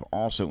have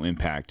also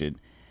impacted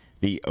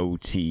the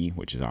OT,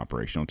 which is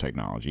operational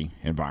technology,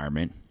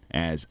 environment.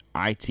 As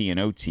IT and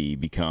OT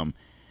become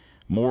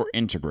more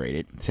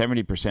integrated,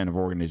 70% of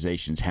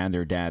organizations had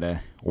their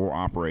data or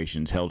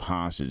operations held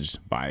hostage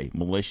by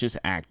malicious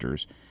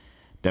actors,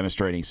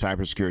 demonstrating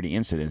cybersecurity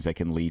incidents that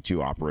can lead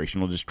to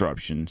operational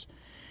disruptions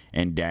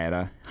and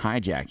data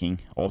hijacking,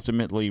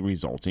 ultimately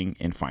resulting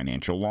in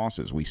financial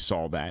losses. We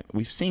saw that.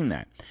 We've seen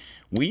that.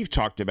 We've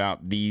talked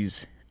about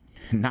these,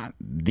 not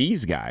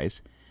these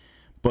guys,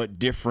 but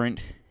different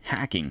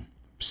hacking.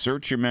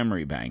 Search your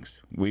memory banks.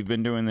 We've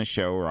been doing this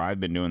show, or I've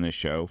been doing this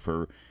show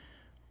for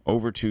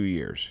over 2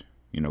 years.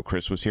 You know,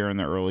 Chris was here in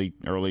the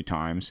early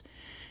times,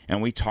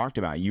 and we talked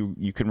about, you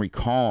can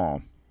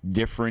recall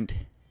different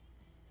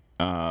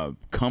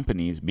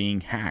companies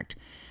being hacked.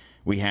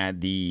 We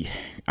had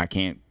I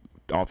can't,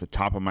 off the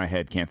top of my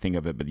head, can't think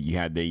of it, but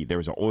there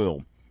was an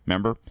oil,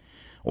 remember?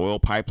 Oil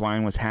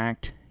pipeline was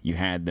hacked. You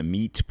had the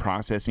meat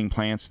processing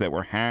plants that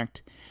were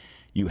hacked.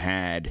 You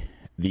had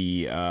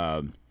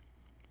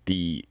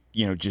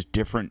just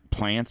different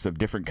plants of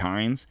different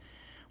kinds,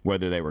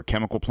 whether they were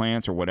chemical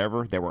plants or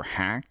whatever, that were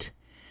hacked.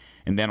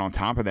 And then on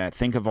top of that,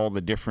 think of all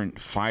the different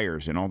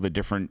fires and all the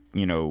different,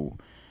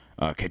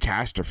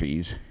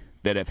 catastrophes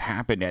that have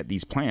happened at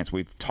these plants.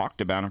 We've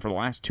talked about them for the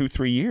last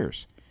 2-3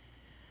 years.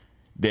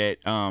 That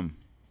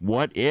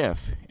what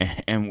if,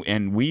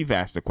 and we've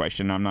asked the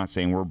question, I'm not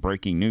saying we're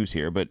breaking news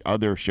here, but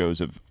other shows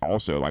have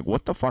also, like,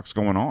 what the fuck's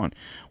going on?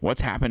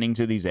 What's happening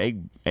to these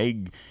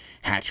egg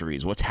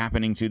hatcheries? What's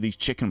happening to these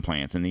chicken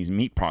plants and these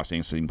meat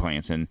processing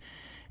plants and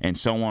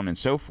so on and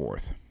so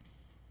forth?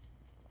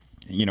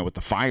 With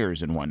the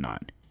fires and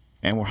whatnot.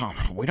 And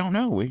we don't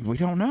know. We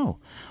don't know.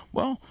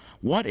 Well,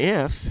 what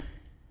if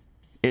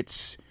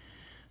it's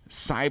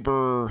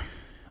cyber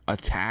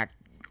attack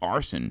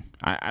arson?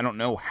 I don't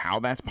know how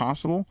that's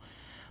possible,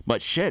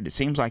 but shit, it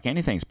seems like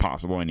anything's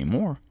possible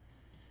anymore.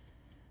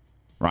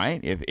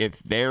 Right?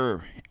 If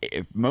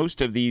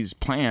most of these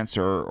plants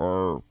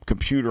are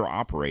computer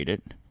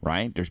operated,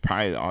 right? There's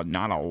probably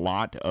not a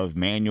lot of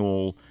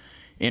manual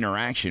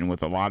interaction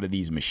with a lot of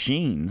these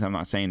machines. I'm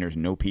not saying there's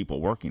no people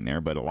working there,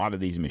 but a lot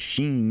of these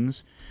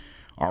machines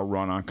are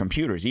run on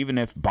computers. Even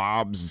if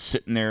Bob's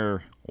sitting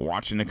there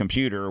watching the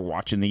computer,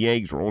 watching the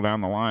eggs roll down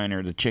the line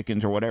or the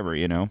chickens or whatever,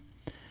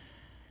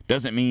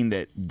 doesn't mean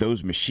that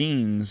those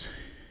machines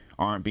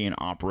aren't being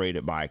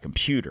operated by a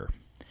computer.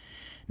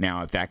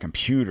 Now, if that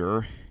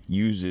computer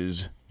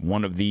uses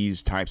one of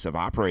these types of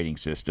operating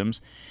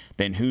systems,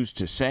 then who's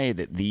to say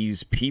that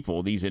these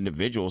people, these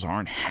individuals,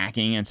 aren't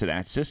hacking into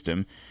that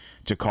system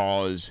to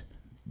cause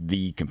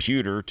the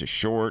computer to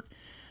short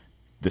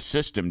the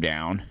system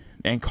down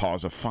and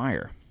cause a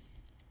fire?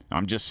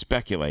 I'm just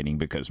speculating,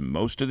 because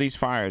most of these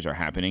fires are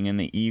happening in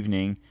the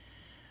evening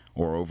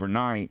or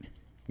overnight,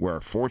 where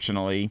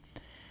fortunately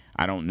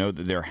I don't know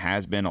that there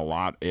has been a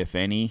lot, if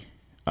any,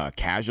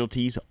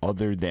 casualties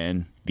other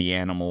than the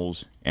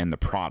animals and the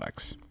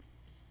products.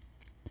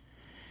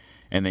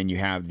 And then you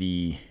have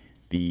the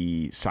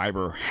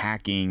cyber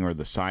hacking or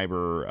the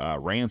cyber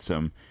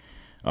ransom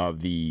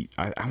of the,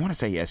 I want to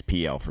say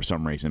SPL for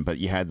some reason, but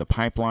you had the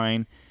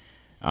pipeline.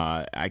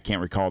 I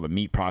can't recall the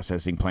meat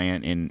processing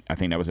plant I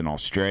think that was in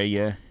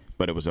Australia,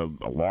 but it was a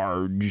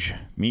large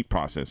meat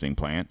processing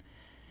plant.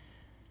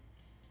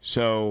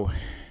 So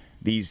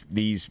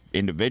these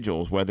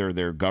individuals, whether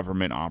they're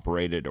government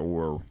operated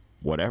or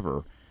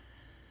whatever,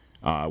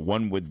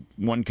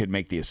 one could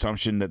make the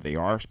assumption that they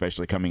are,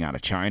 especially coming out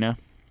of China.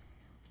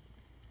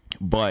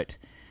 But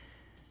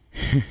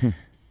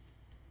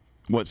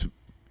what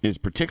is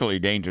particularly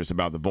dangerous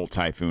about the Volt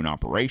Typhoon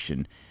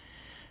operation,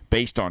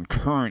 based on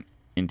current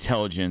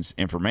intelligence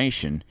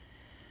information,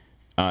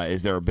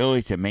 is their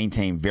ability to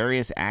maintain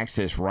various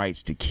access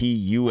rights to key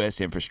U.S.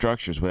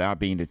 infrastructures without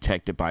being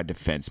detected by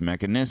defense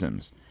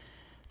mechanisms.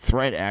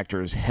 Threat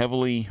actors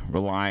heavily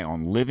rely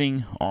on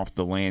living off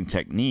the land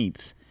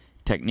techniques,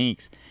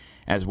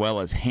 as well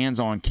as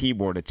hands-on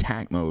keyboard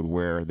attack mode,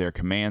 where their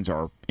commands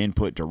are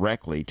input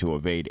directly to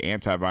evade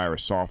antivirus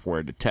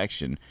software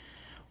detection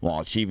while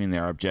achieving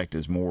their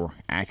objectives more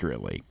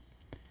accurately.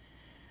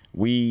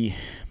 We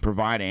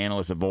provide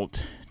analysts of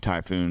Volt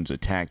Typhoon's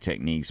attack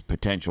techniques,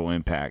 potential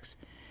impacts,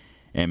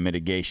 and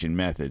mitigation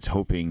methods,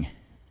 hoping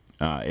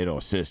it'll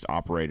assist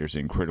operators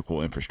in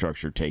critical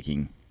infrastructure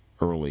taking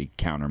early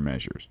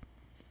countermeasures.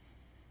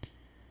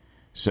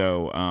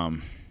 So,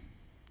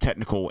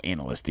 technical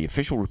analyst. The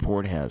official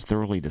report has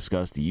thoroughly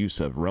discussed the use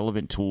of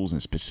relevant tools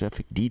and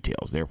specific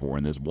details. Therefore,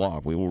 in this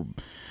blog, we will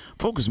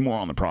focus more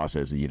on the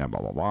process, blah,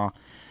 blah, blah.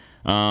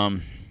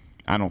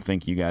 I don't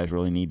think you guys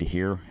really need to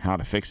hear how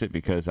to fix it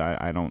because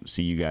I don't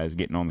see you guys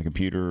getting on the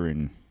computer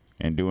and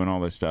doing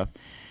all this stuff.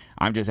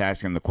 I'm just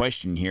asking the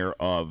question here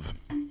of,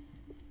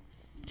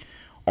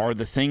 are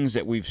the things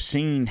that we've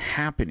seen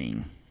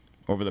happening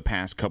over the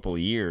past couple of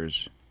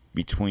years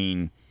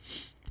between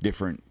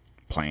different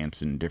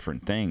plants and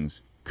different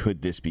things,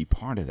 could this be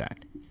part of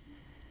that?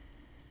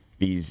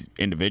 These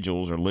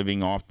individuals are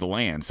living off the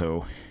land.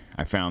 So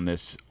I found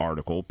this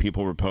article,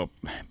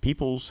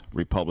 People's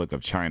Republic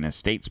of China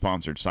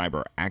state-sponsored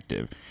cyber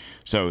active.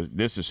 So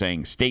this is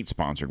saying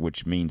state-sponsored,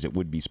 which means it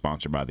would be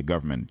sponsored by the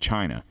government of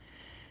China.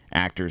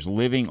 Actors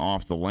living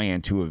off the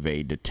land to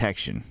evade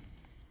detection.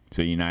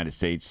 So the United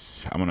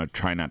States, I'm going to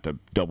try not to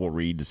double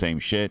read the same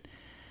shit.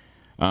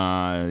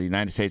 The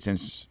United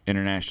States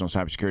International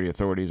Cybersecurity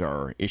Authorities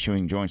are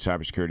issuing Joint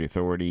Cybersecurity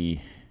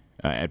Authority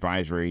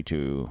advisory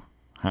to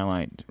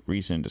highlight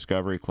recent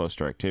discovery,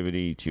 cluster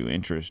activity to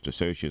interest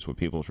associates with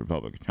People's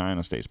Republic of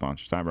China,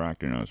 state-sponsored cyber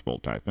actor known as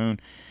Typhoon.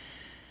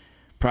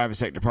 Private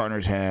sector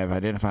partners have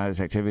identified as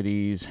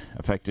activities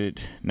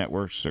affected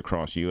networks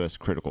across U.S.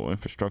 critical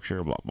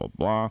infrastructure, blah, blah,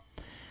 blah.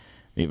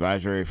 The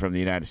advisory from the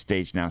United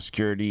States National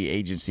Security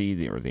Agency,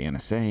 the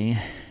NSA,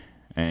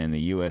 and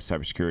the U.S.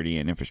 Cybersecurity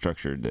and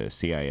Infrastructure, the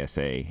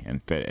CISA, and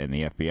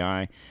the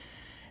FBI.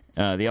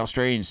 The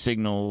Australian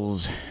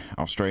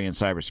Australian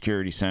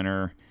Cybersecurity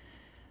Center,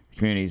 the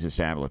communities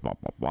established, blah,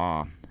 blah,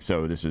 blah.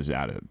 So this is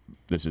out of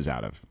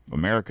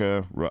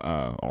America,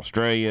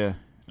 Australia,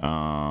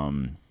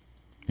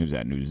 who's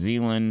that? New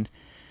Zealand,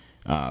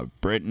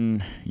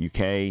 Britain,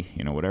 UK,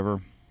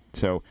 whatever.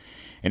 So,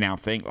 and now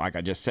think, like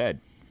I just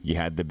said, you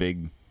had the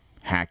big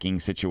hacking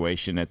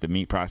situation at the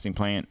meat processing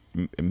plant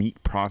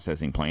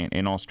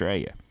in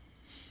Australia.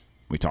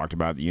 We talked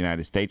about the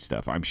United States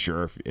stuff. I'm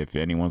sure if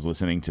anyone's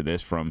listening to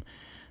this from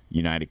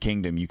United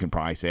Kingdom, you can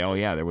probably say, oh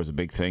yeah, there was a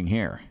big thing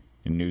here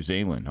in New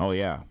Zealand. Oh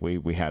yeah,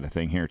 we had a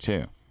thing here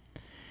too.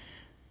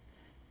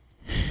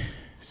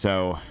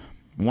 So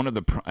one of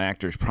the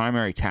actors'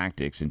 primary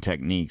tactics and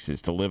techniques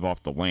is to live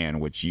off the land,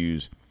 which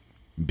use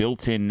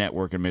built-in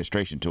network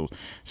administration tools.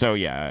 So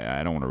yeah,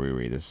 I don't want to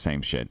reread this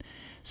same shit.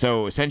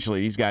 So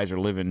essentially, these guys are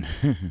living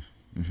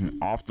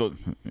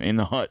in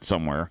the hut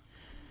somewhere,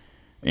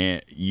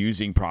 and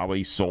using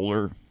probably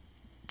solar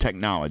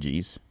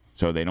technologies.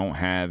 So they don't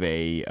have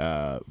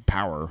a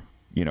power,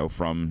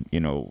 from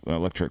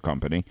electric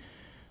company,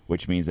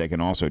 which means they can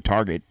also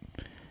target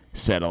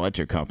said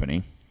electric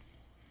company.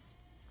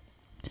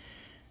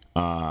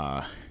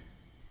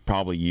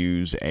 Probably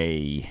use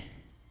a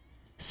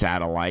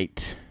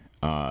satellite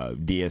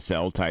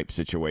DSL type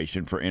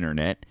situation for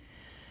internet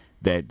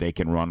that they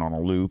can run on a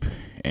loop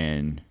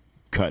and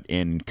cut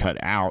in, cut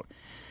out.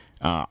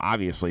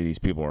 Obviously, these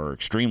people are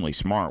extremely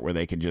smart where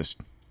they can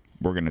just,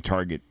 we're going to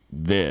target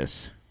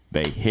this,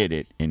 they hit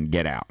it, and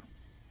get out,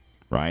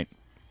 right?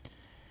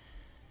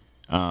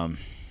 What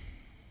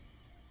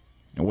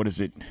does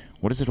it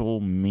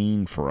all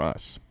mean for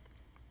us?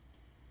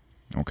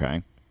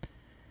 Okay.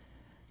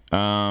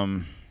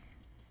 I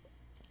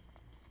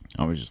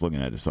was just looking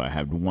at this, so I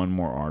have one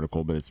more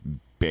article, but it's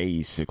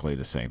basically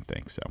the same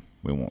thing, so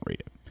we won't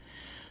read it.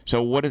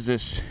 So what does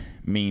this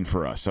mean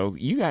for us? So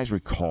you guys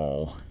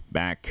recall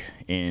back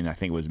in, I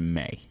think it was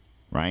May,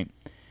 right?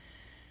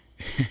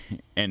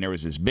 And there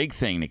was this big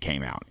thing that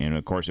came out. And,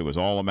 of course, it was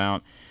all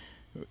about,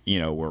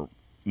 where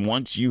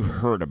once you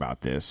heard about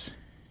this,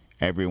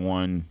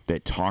 everyone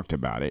that talked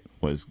about it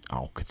was,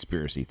 oh,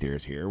 conspiracy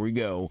theorists, here we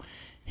go.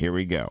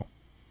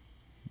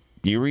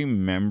 Do you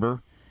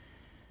remember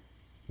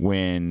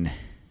when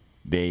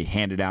they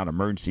handed out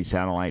emergency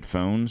satellite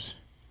phones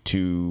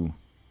to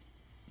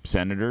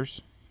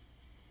senators?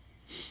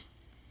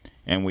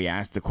 And we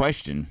asked the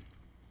question,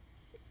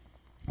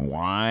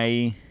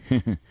 why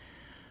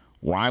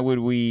would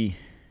we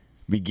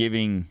be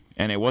giving,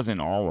 and it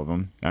wasn't all of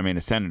them. I mean,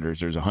 the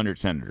senators, there's 100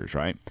 senators,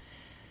 right?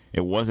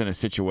 It wasn't a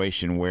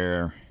situation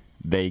where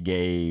they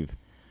gave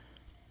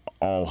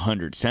all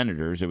 100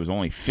 senators. It was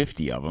only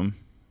 50 of them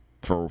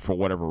for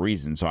whatever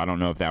reason. So I don't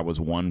know if that was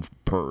one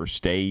per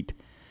state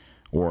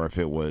or if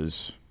it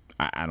was,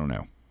 I don't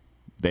know.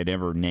 They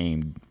never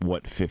named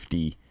what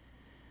 50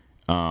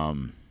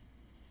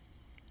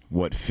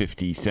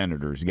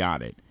 senators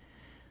got it.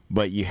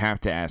 But you have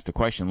to ask the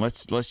question,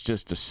 let's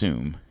just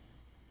assume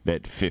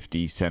that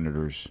 50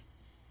 senators,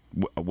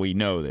 we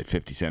know that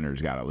 50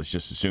 senators got it. Let's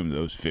just assume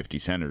those 50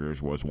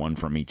 senators was one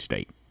from each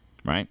state,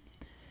 right?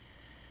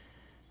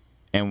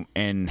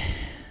 And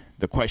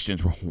the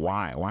questions were,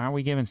 why? Why are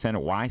we giving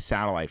why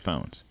satellite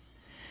phones?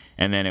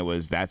 And then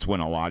that's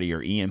when a lot of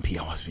your EMP, you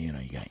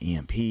got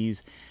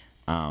EMPs.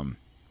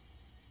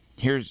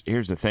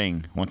 Here's the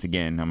thing. Once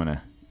again, I'm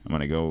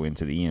gonna go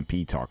into the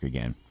EMP talk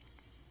again.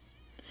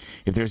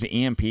 If there's an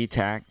EMP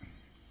attack,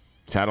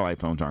 satellite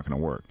phones aren't going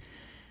to work.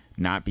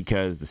 Not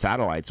because the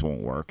satellites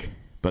won't work,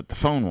 but the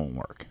phone won't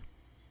work.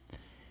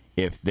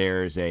 if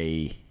there's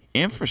a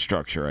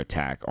infrastructure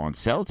attack on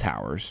cell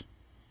towers,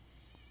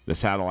 the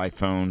satellite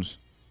phones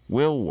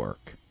will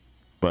work,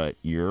 but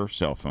your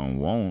cell phone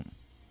won't.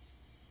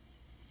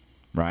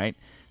 Right?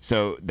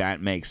 So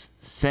that makes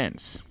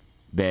sense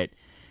that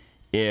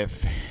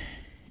if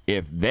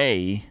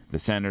they, the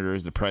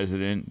senators, the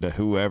president, the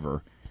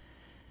whoever,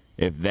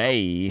 if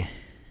they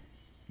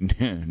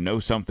know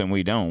something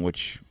we don't,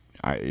 which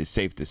is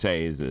safe to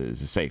say is a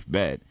safe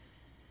bet,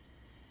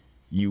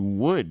 you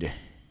would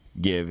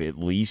give at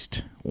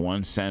least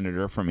one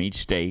senator from each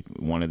state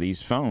one of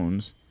these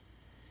phones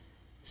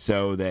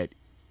so that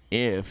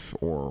if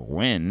or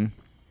when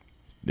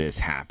this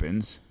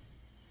happens,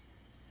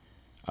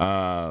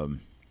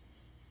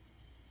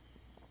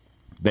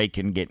 they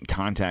can get in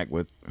contact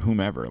with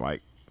whomever.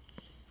 Like,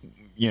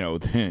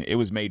 it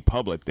was made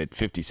public that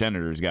 50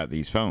 senators got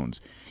these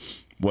phones.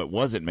 What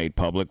wasn't made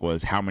public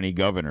was how many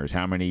governors,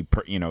 how many,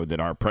 that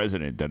our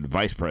president, that the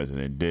vice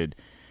president did,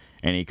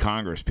 any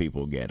Congress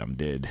people get them,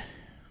 did,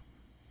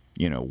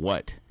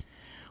 what?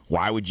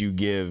 Why would you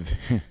give,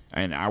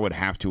 and I would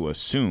have to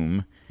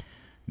assume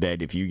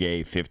that if you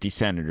gave 50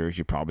 senators,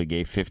 you probably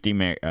gave 50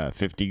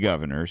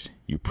 governors.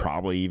 You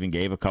probably even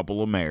gave a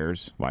couple of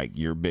mayors, like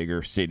your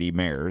bigger city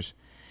mayors.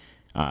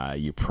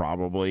 You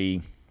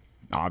probably,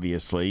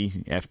 obviously,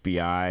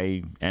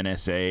 FBI,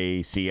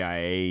 NSA,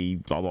 CIA,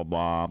 blah, blah,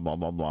 blah, blah,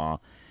 blah, blah.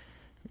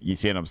 You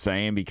see what I'm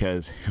saying?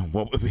 Because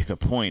what would be the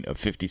point of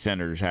 50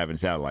 senators having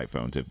satellite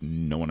phones if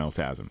no one else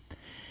has them?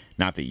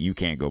 Not that you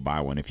can't go buy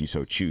one if you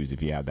so choose,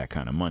 if you have that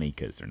kind of money,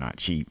 because they're not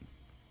cheap.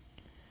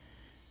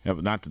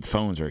 Not that the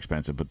phones are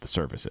expensive, but the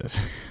services.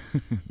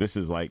 This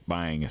is like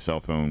buying a cell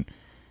phone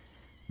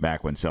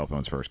back when cell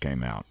phones first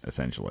came out,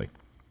 essentially.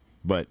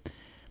 But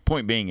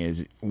point being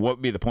is, what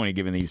would be the point of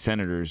giving these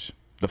senators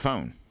the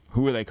phone?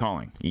 Who are they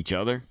calling? Each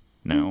other?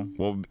 No.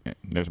 Well,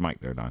 there's Mike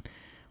there, Don.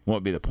 What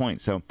would be the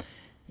point? So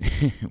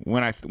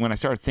when I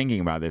started thinking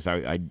about this,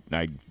 I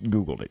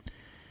Googled it.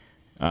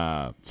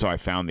 So I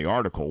found the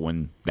article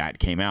when that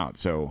came out.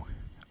 So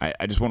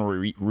I just want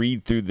to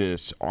read through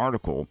this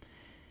article.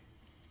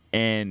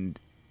 And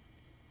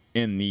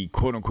in the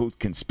quote-unquote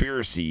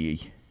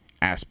conspiracy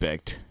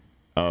aspect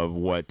of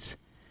what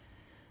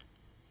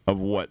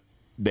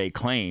they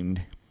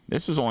claimed,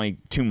 this was only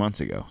 2 months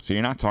ago. So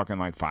you're not talking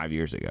like 5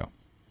 years ago.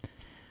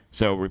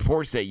 So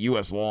reports that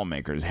U.S.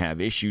 lawmakers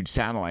have issued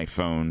satellite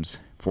phones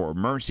for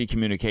emergency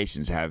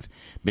communications have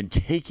been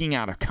taken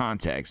out of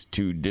context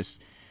to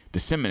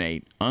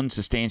disseminate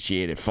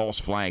unsubstantiated false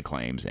flag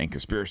claims and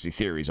conspiracy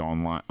theories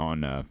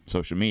on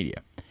social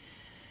media.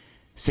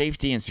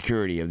 Safety and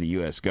security of the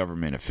U.S.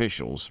 government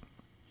officials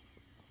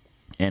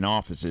and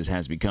offices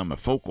has become a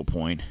focal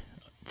point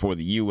for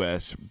the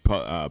U.S.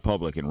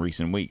 public in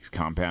recent weeks,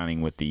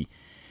 compounding with the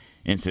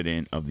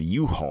incident of the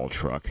U-Haul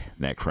truck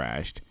that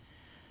crashed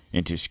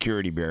into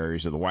security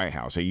barriers of the White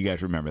House. So you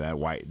guys remember that?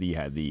 You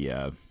had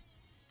the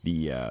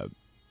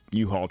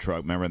U-Haul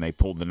truck, remember, and they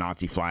pulled the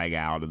Nazi flag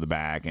out of the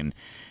back, and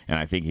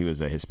I think he was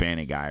a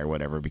Hispanic guy or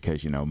whatever,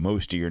 because,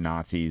 most of your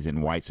Nazis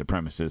and white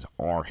supremacists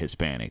are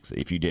Hispanics,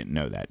 if you didn't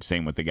know that.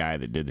 Same with the guy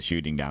that did the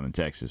shooting down in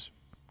Texas.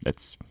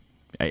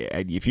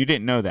 If you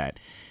didn't know that,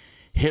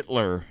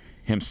 Hitler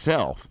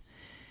himself,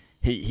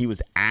 he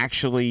was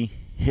actually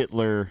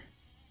Hitler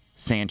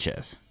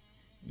Sanchez.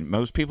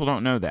 Most people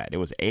don't know that. It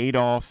was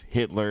Adolf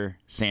Hitler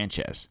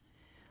Sanchez.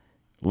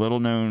 Little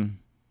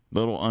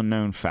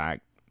unknown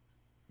fact,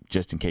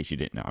 just in case you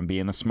didn't know. I'm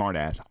being a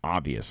smartass,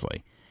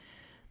 obviously.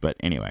 But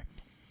anyway,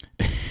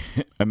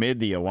 amid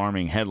the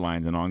alarming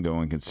headlines and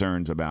ongoing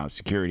concerns about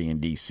security in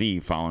D.C.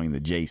 following the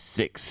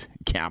J6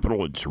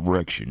 Capitol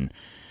insurrection,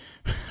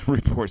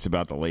 reports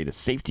about the latest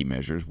safety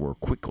measures were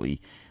quickly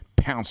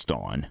pounced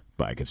on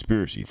by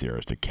conspiracy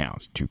theorist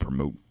accounts to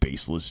promote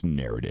baseless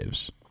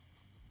narratives.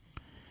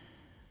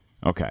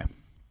 Okay.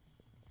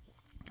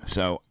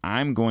 So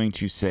I'm going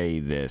to say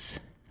this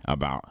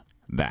about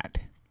that.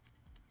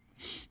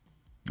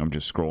 I'm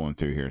just scrolling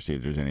through here, see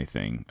if there's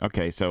anything.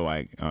 Okay, so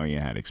you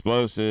had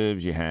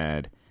explosives, you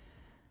had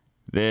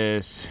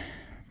this.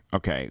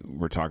 Okay,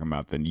 we're talking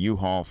about the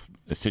U-Haul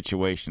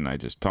situation I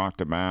just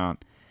talked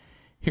about.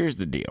 Here's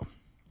the deal.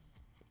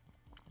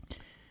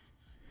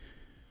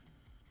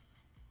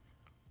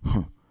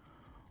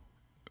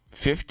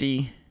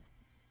 50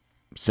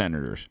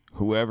 senators,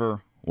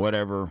 whoever,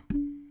 whatever,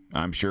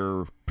 I'm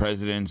sure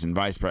presidents and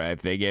vice presidents,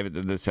 if they gave it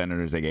to the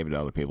senators, they gave it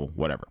to other people,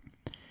 whatever.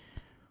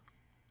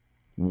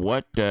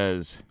 What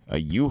does a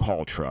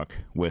U-Haul truck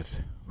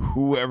with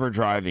whoever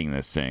driving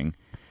this thing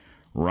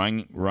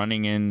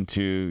running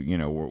into,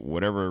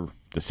 whatever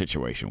the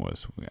situation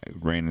was,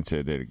 ran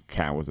into the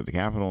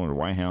Capitol or the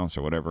White House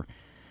or whatever,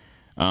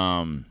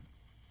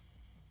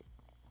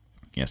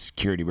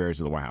 security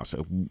barriers of the White House.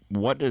 So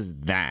what does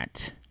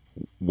that,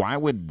 why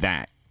would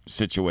that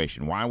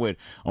situation,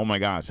 oh my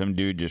God, some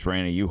dude just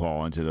ran a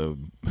U-Haul into the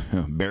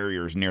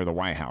barriers near the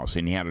White House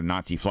and he had a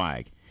Nazi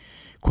flag.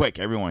 Quick,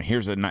 everyone,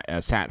 here's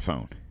a sat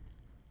phone,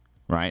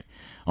 right?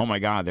 Oh my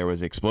God, there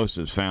was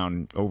explosives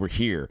found over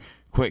here.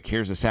 Quick,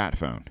 here's a sat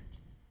phone.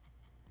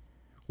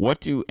 What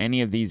do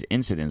any of these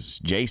incidents,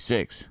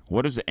 J6,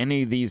 what does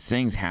any of these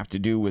things have to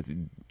do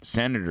with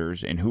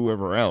senators and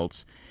whoever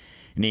else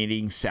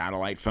needing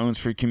satellite phones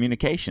for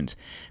communications?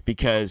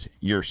 Because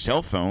your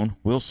cell phone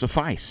will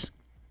suffice.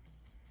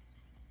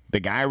 The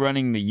guy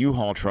running the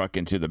U-Haul truck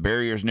into the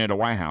barriers near the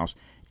White House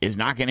is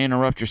not going to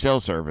interrupt your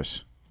cell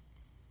service.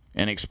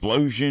 An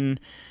explosion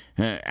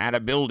at a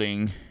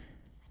building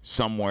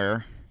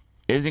somewhere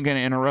isn't going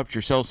to interrupt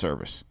your cell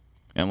service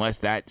unless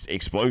that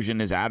explosion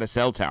is at a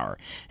cell tower.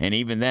 And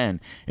even then,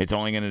 it's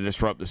only going to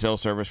disrupt the cell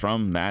service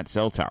from that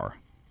cell tower.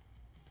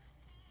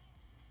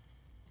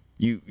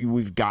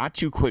 We've got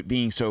to quit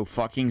being so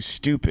fucking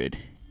stupid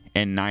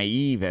and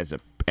naive as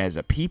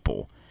a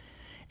people.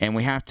 And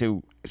we have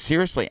to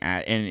seriously,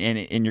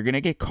 and you're going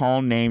to get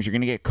called names. You're going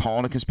to get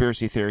called a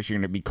conspiracy theorist. You're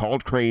going to be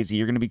called crazy.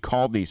 You're going to be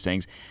called these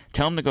things.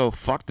 Tell them to go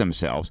fuck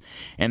themselves,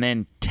 and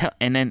then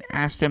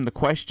ask them the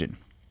question.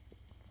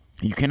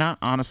 You cannot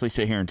honestly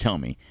sit here and tell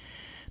me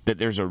that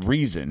there's a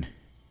reason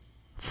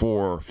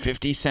for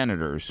 50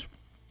 senators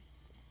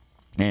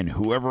and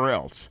whoever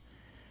else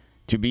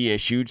to be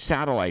issued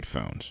satellite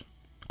phones.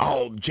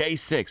 Oh,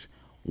 J6.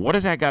 What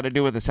does that got to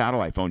do with a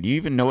satellite phone? Do you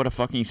even know what a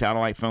fucking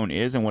satellite phone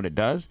is and what it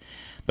does?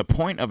 The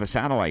point of a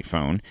satellite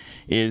phone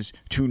is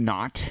to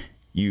not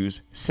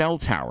use cell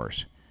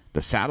towers.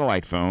 The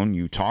satellite phone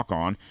you talk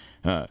on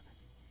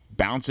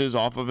bounces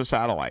off of a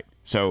satellite.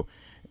 So,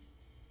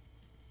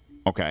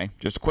 okay,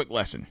 just a quick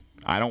lesson.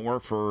 I don't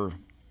work for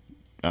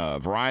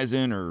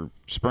Verizon or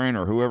Sprint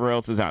or whoever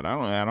else is out.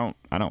 I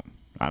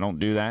don't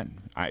do that.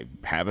 I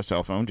have a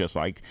cell phone just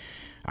like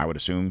I would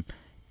assume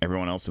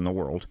everyone else in the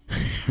world,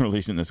 or at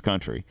least in this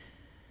country.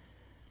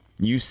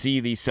 You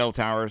see these cell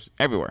towers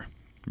everywhere,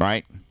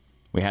 right?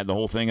 We had the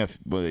whole thing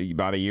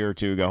about a year or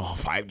two ago.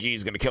 5G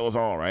is going to kill us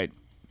all, right?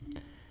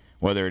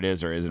 Whether it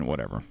is or isn't,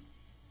 whatever.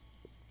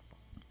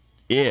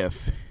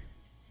 If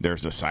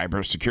there's a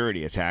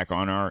cybersecurity attack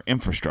on our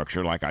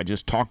infrastructure, like I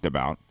just talked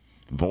about,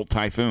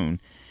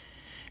 Typhoon,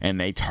 and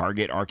they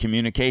target our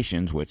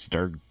communications, which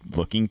they're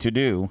looking to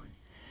do,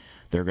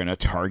 they're going to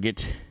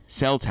target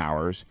cell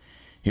towers.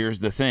 Here's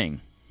the thing.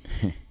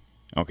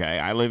 Okay,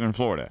 I live in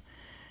Florida,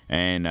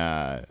 and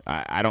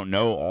I don't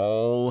know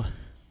all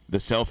the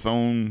cell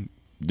phone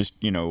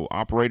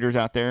operators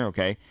out there.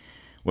 Okay,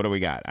 what do we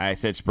got? I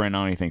said Sprint. I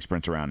don't even think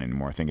Sprint's around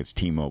anymore. I think it's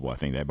T-Mobile. I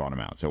think they bought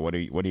them out. So what do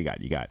you got?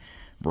 You got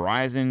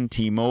Verizon,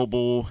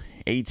 T-Mobile,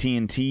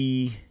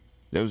 AT&T.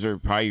 Those are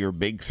probably your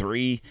big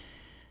three,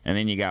 and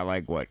then you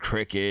got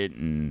Cricket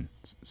and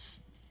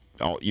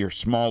all your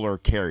smaller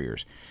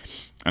carriers.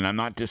 And I'm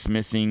not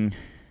dismissing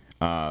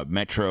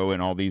Metro and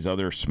all these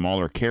other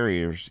smaller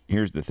carriers.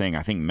 Here's the thing.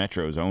 I think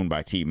Metro is owned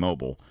by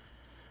T-Mobile.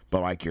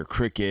 But your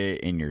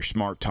Cricket and your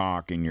Smart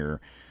Talk and your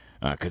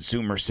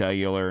Consumer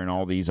Cellular and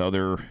all these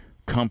other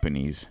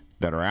companies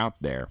that are out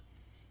there,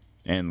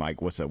 and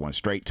what's that one?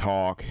 Straight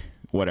Talk,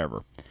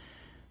 whatever.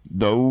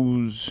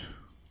 Those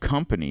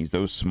companies,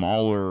 those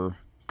smaller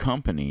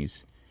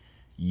companies,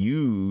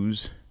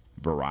 use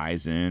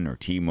Verizon or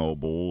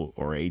T-Mobile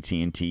or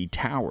AT&T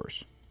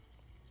towers.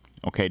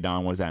 Okay,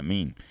 Don, what does that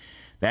mean?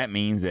 That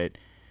means that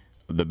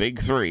the big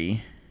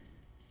three,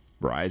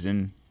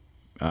 Verizon,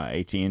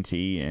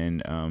 AT&T,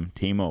 and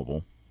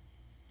T-Mobile,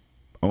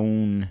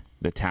 own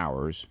the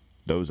towers.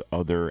 Those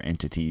other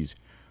entities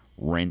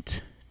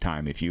rent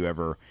time. If you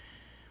ever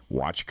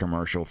watch a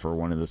commercial for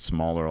one of the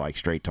smaller,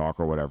 Straight Talk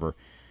or whatever,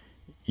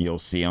 you'll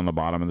see on the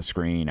bottom of the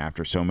screen,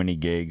 after so many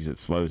gigs, it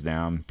slows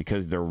down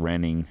because they're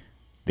renting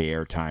the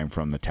airtime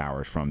from the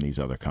towers from these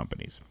other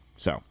companies.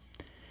 So,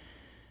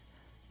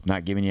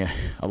 not giving you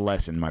a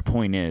lesson. My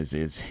point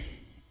is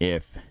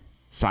if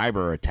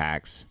cyber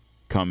attacks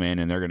come in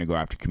and they're going to go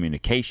after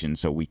communication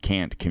so we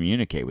can't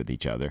communicate with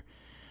each other,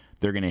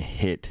 they're going to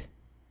hit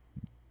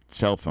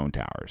cell phone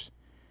towers.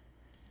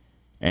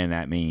 And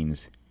that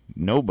means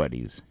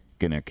nobody's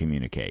going to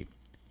communicate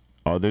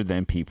other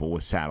than people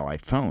with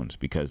satellite phones,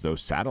 because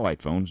those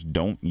satellite phones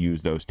don't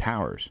use those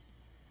towers.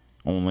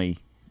 Only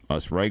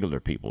us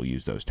regular people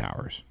use those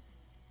towers.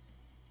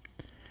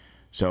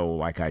 So,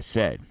 like I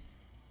said,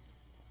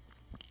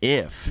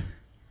 if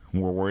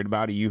we're worried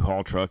about a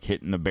U-Haul truck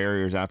hitting the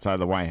barriers outside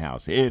the White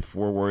House, if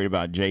we're worried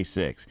about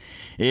J6,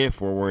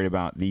 if we're worried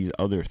about these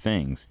other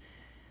things,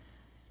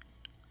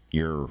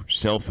 your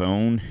cell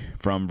phone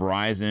from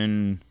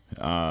Verizon,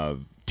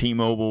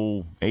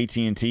 T-Mobile,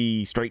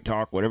 AT&T, Straight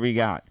Talk, whatever you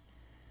got,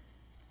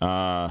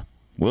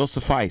 will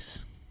suffice.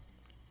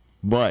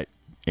 But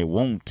it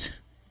won't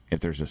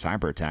if there's a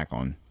cyber attack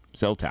on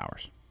cell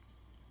towers.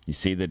 You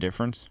see the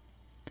difference?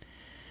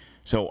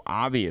 So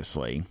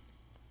obviously,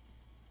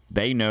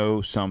 they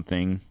know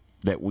something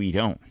that we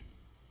don't,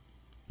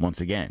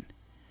 once again.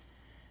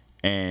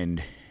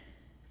 And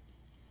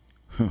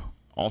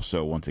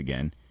also, once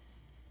again,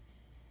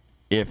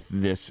 if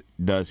this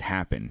does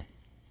happen,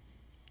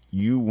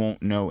 you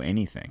won't know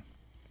anything.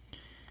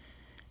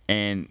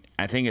 And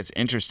I think it's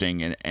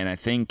interesting, and I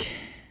think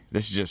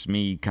this is just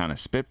me kind of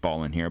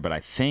spitballing here, but I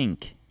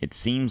think it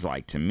seems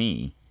like to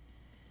me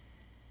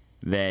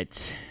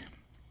that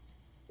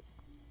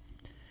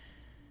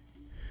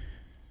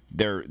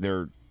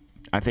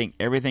I think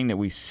everything that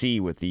we see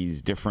with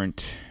these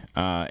different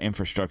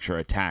infrastructure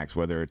attacks,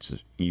 whether it's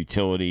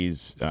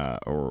utilities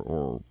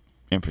or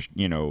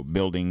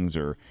buildings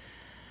or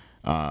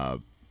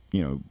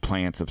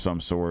plants of some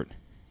sort,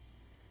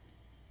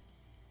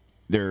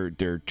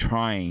 they're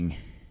trying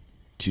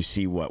to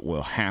see what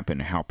will happen,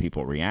 how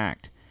people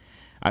react.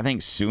 I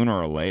think sooner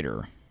or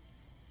later,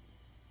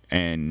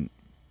 and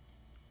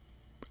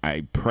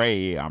I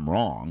pray I'm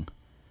wrong,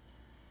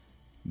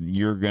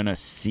 you're going to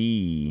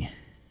see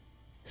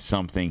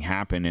something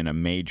happen in a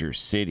major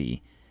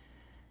city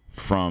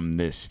from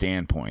this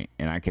standpoint.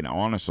 And I can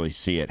honestly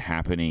see it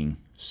happening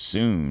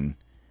soon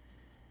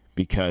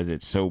because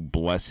it's so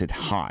blessed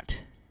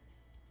hot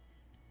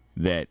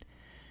that,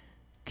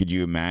 could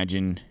you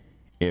imagine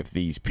if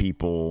these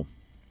people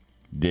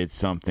did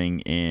something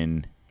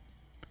in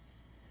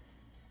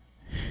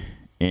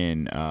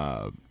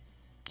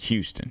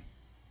Houston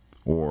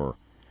or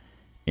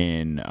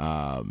in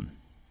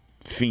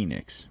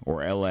Phoenix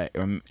or LA.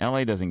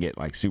 LA doesn't get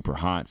like super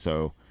hot,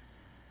 so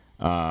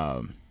you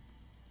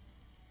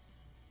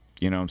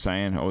know what I'm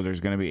saying? Oh,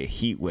 there's going to be a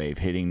heat wave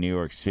hitting New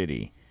York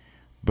City.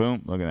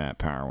 Boom, look at that,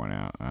 power went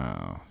out.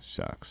 Oh,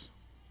 sucks.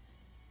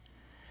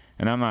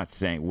 And I'm not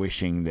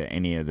wishing that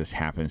any of this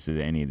happens to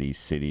any of these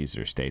cities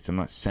or states. I'm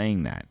not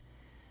saying that.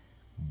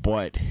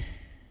 But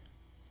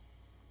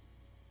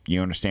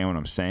you understand what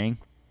I'm saying?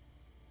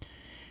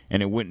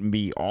 And it wouldn't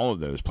be all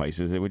of those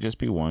places. It would just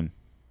be one.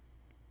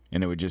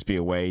 And it would just be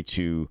a way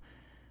to,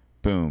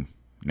 boom,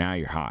 now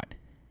you're hot.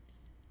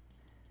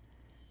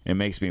 It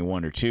makes me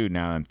wonder, too,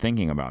 now that I'm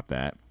thinking about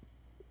that,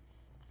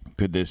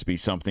 could this be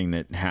something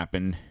that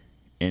happened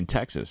in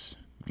Texas?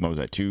 What was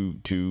that,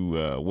 two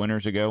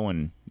winters ago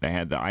when they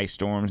had the ice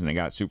storms and they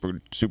got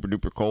super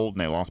duper cold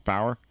and they lost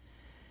power?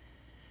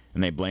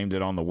 And they blamed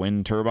it on the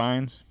wind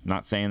turbines?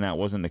 Not saying that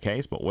wasn't the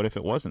case, but what if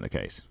it wasn't the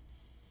case?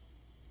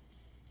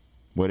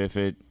 What if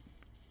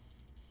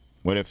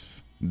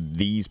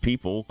these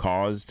people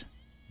caused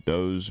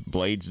those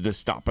blades to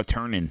stop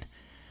a-turning?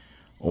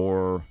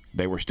 Or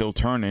they were still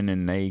turning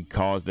and they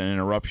caused an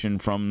interruption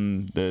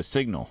from the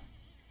signal?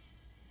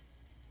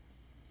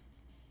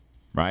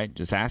 Right?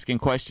 Just asking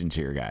questions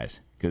here,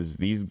 guys. Because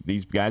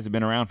these guys have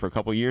been around for a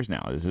couple years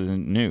now. This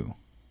isn't new.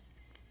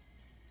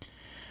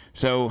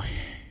 So,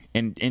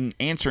 in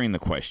answering the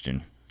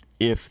question,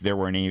 if there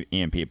were an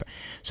EMP...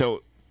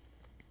 So,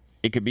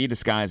 it could be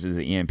disguised as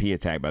an EMP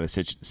attack by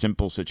the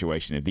simple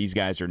situation. If these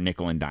guys are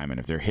nickel and diamond,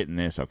 if they're hitting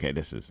this, so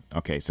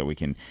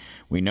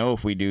we know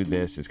if we do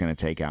this, it's going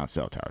to take out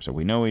cell towers. So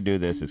we know we do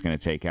this, it's going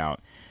to take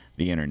out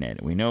the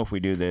internet. We know if we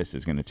do this,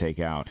 it's going to take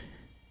out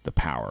the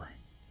power.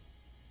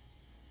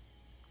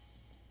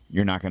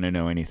 You're not going to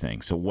know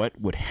anything. So what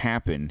would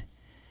happen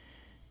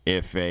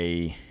if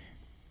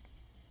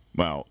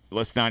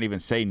let's not even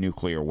say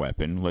nuclear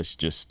weapon. Let's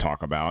just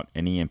talk about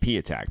an EMP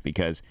attack.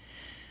 Because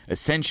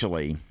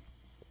essentially,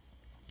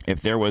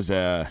 if there was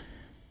a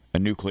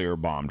nuclear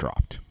bomb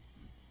dropped,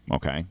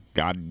 okay,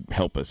 God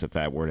help us if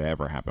that were to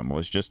ever happen.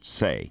 Let's just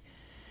say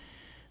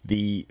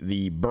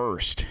the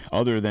burst,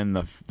 other than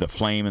the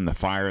flame and the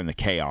fire and the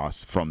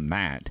chaos from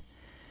that,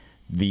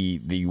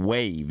 the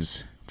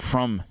waves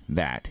from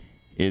that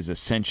is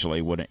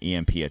essentially what an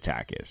EMP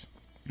attack is.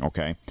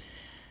 Okay,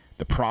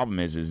 the problem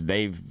is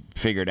they've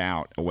figured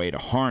out a way to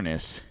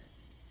harness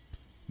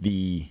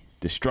the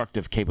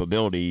destructive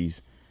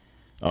capabilities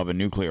of a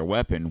nuclear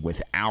weapon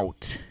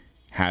without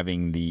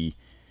having the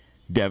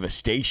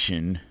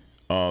devastation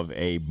of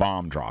a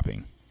bomb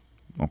dropping.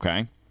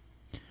 Okay?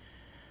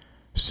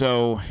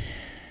 So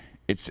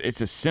it's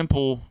a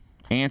simple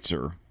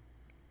answer.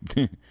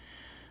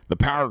 The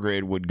power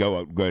grid would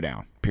go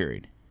down,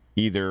 period.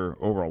 Either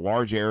over a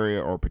large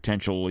area or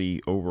potentially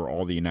over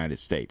all the United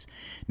States.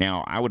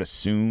 Now, I would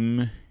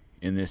assume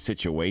in this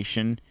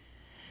situation,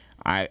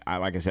 I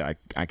like I said,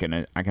 I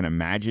can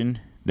imagine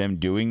them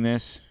doing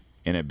this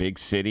in a big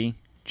city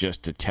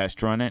just to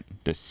test run it,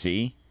 to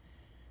see.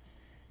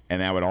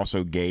 And that would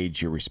also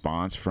gauge your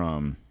response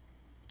from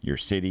your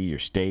city, your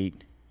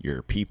state,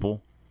 your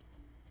people.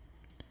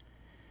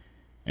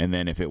 And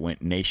then if it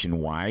went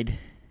nationwide,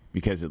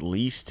 because at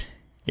least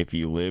if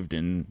you lived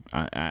in,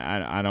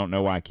 I don't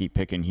know why I keep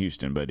picking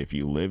Houston, but if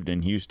you lived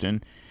in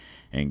Houston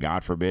and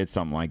God forbid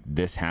something like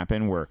this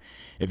happened, where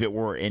if it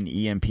were an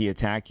EMP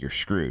attack, you're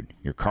screwed.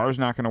 Your car's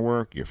not going to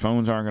work. Your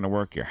phones aren't going to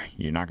work.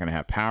 You're not going to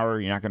have power.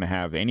 You're not going to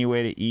have any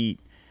way to eat,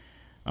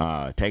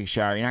 take a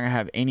shower. You're not going to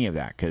have any of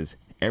that because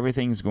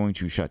everything's going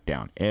to shut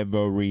down.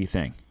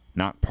 Everything.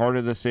 Not part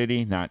of the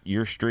city, not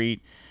your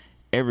street,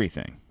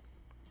 everything.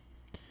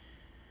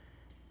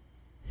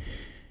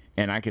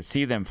 And I could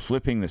see them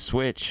flipping the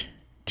switch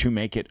to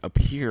make it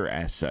appear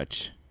as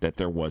such that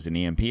there was an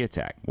EMP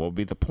attack. What would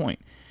be the point?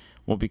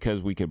 Well,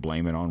 because we could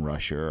blame it on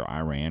Russia or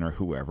Iran or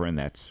whoever, and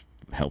that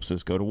helps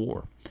us go to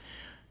war.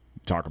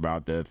 Talk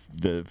about the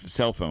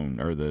cell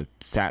phone or the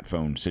sat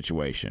phone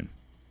situation.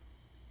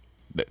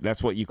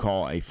 That's what you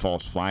call a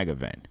false flag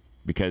event,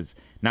 because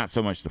not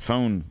so much the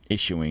phone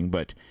issuing,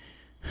 but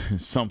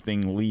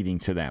something leading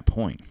to that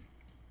point.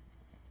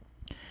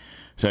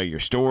 So your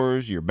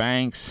stores, your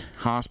banks,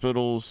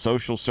 hospitals,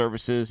 social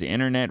services, the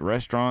internet,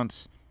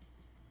 restaurants,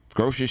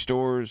 grocery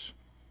stores,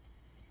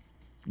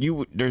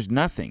 there's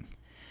nothing.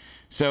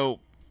 So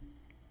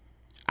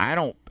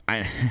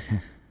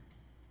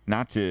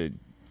not to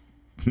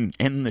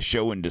end the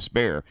show in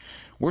despair.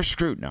 We're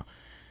screwed now.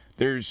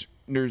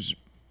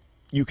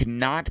 You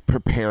cannot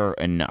prepare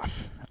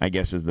enough, I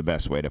guess is the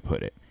best way to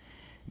put it.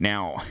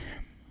 Now,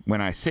 when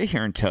I sit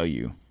here and tell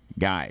you,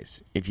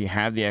 guys, if you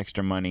have the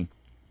extra money,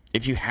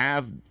 if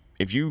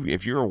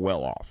you're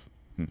well off,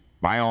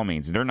 by all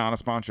means, they're not a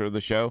sponsor of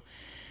the show,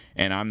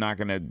 and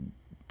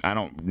I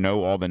don't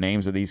know all the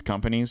names of these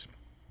companies.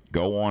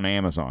 Go on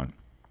Amazon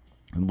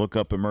and look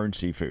up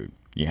emergency food.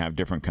 You have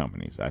different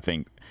companies. I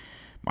think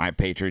My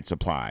Patriot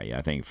Supply.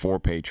 I think 4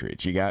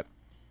 Patriots.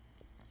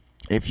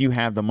 If you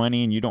have the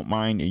money and you don't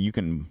mind, you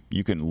can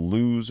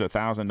lose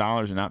 $1,000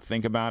 and not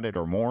think about it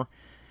or more.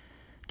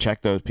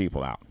 Check those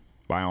people out.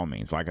 By all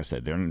means, like I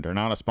said, they're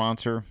not a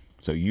sponsor,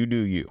 so you do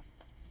you.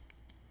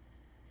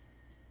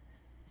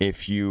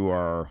 If you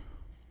are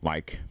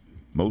like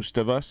most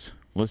of us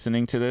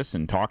listening to this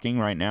and talking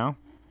right now,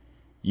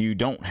 you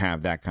don't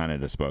have that kind of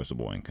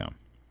disposable income.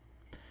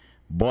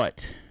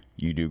 But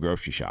you do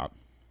grocery shop.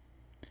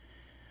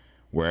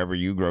 Wherever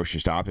you grocery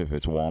shop, if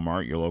it's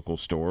Walmart, your local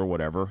store,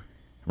 whatever.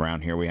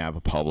 Around here we have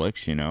a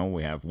Publix,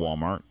 we have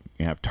Walmart,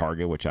 you have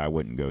Target, which I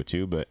wouldn't go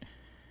to, but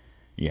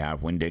you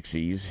have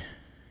Winn-Dixie's.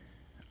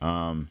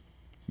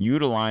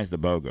 Utilize the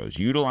BOGOs.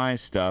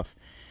 Utilize stuff.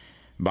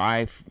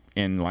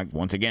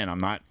 Once again, I'm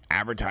not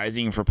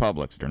advertising for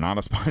Publix. They're not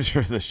a sponsor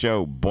of the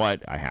show,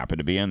 but I happen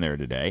to be in there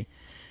today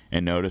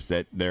and notice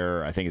that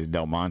I think it's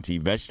Del Monte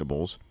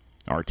vegetables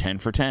are 10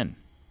 for 10.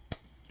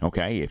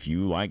 Okay, if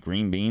you like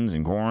green beans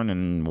and corn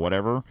and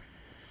whatever,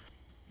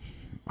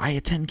 buy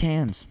you 10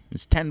 cans.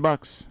 It's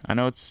 $10. I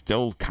know it's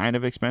still kind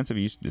of expensive.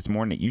 It's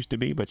more than it used to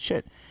be, but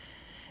shit.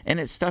 And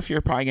it's stuff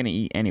you're probably going to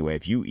eat anyway.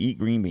 If you eat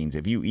green beans,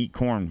 if you eat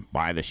corn,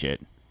 buy the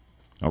shit.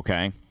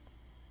 Okay?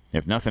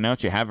 If nothing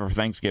else, you have it for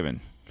Thanksgiving.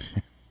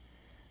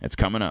 It's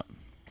coming up.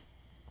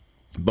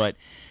 But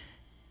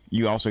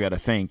you also got to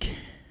think,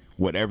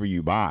 whatever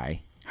you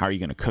buy, how are you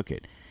going to cook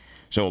it?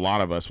 So a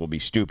lot of us will be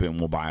stupid and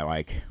we'll buy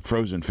like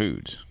frozen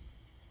foods.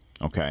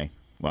 Okay?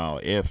 Well,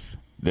 if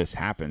this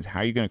happens,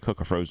 how are you going to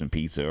cook a frozen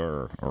pizza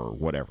or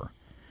whatever?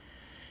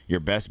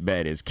 Your best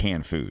bet is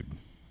canned food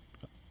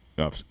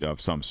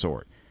of some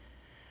sort.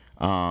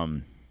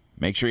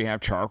 Make sure you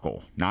have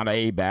charcoal, not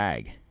a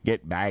bag.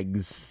 Get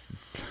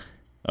bags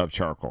of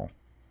charcoal.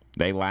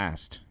 They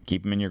last.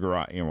 Keep them in your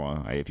garage.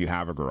 If you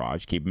have a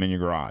garage, keep them in your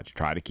garage.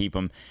 Try to keep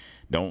them.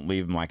 Don't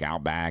leave them like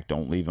out back.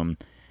 Don't leave them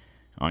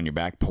on your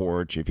back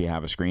porch if you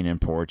have a screen-in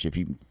porch. If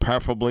you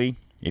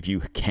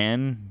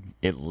can,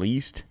 at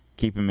least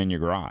keep them in your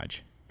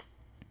garage.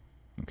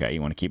 Okay,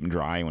 you want to keep them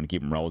dry. You want to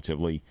keep them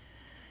relatively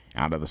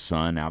out of the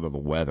sun, out of the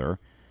weather.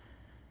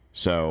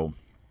 So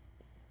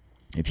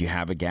if you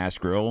have a gas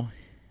grill,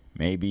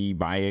 maybe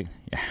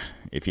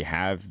if you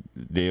have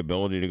the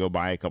ability to go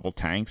buy a couple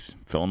tanks,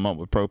 fill them up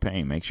with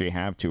propane. Make sure you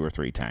have 2 or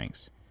 3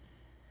 tanks.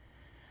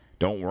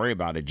 Don't worry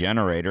about a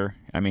generator.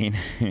 I mean,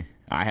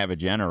 I have a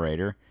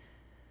generator,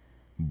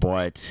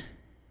 but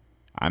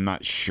I'm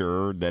not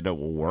sure that it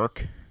will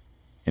work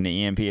in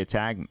the EMP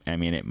attack. I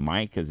mean, it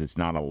might because it's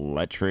not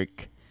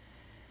electric.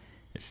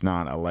 It's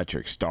not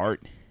electric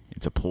start.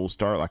 It's a pull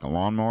start like a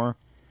lawnmower.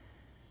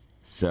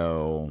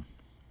 So,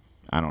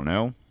 I don't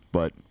know,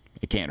 but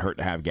it can't hurt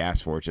to have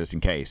gas for it just in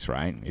case,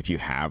 right? If you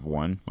have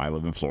one, I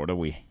live in Florida.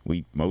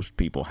 Most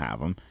people have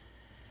them.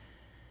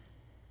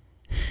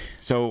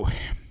 So,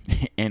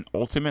 and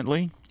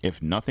ultimately,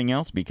 if nothing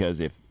else, because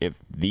if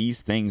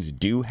these things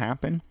do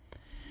happen,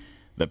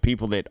 the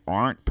people that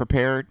aren't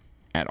prepared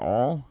at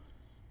all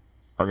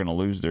are going to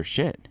lose their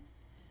shit.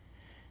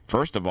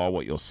 First of all,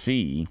 what you'll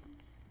see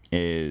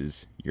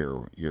is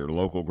your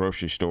local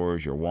grocery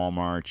stores, your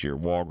Walmarts, your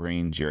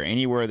Walgreens, your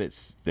anywhere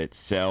that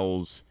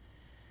sells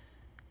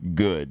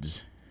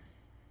goods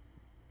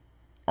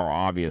are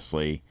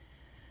obviously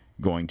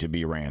going to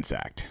be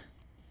ransacked,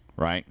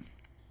 right?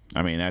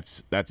 I mean,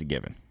 that's a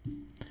given.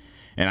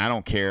 And I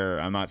don't care.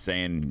 I'm not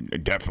saying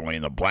definitely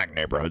in the black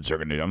neighborhoods they're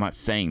going to do. I'm not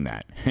saying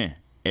that.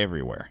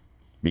 Everywhere.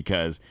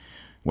 Because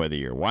whether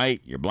you're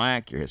white, you're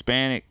black, you're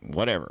Hispanic,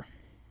 whatever,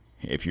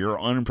 if you're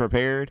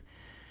unprepared,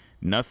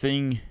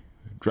 nothing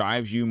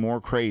drives you more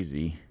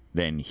crazy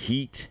than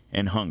heat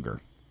and hunger.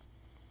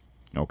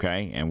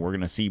 Okay? And we're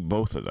going to see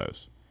both of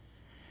those.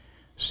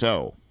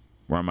 So,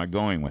 where am I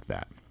going with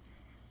that?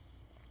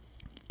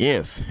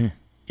 If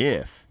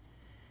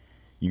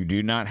you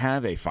do not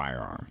have a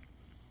firearm,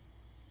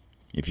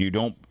 if you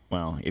don't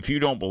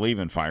believe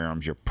in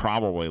firearms, you're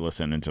probably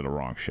listening to the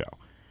wrong show.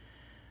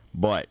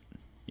 But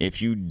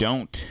if you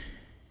don't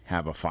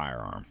have a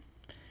firearm,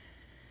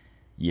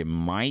 you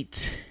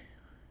might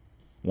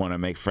want to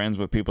make friends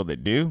with people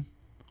that do,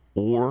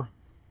 or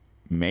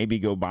maybe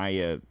go buy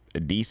a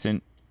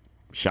decent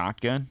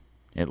shotgun,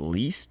 at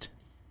least.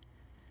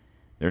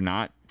 They're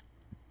not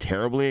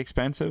terribly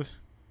expensive.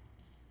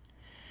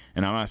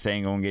 And I'm not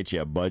saying go and get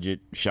you a budget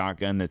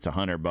shotgun that's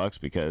 $100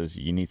 because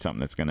you need something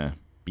that's going to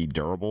be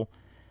durable.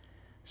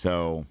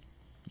 So,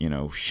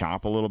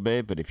 shop a little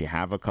bit. But if you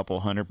have a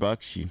couple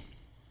 $100,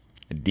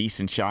 a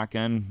decent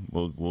shotgun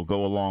will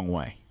go a long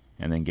way.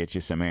 And then get you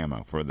some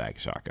ammo for that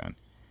shotgun.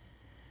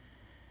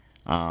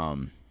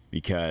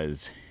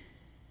 Because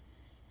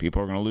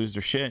people are going to lose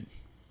their shit.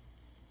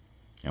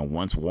 And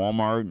once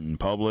Walmart and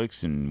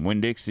Publix and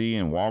Winn-Dixie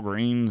and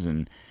Walgreens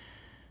and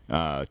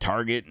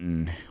Target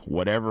and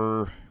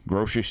whatever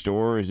grocery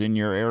store is in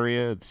your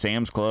area,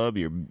 Sam's Club,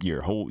 your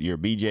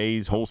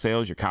BJ's,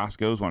 wholesales, your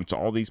Costco's, once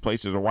all these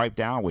places are wiped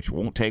out, which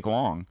won't take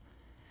long,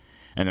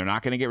 and they're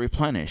not going to get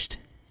replenished,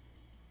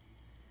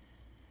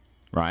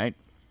 right?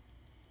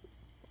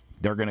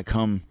 They're going to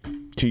come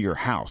to your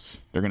house.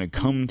 They're going to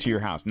come to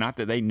your house. Not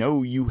that they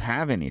know you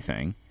have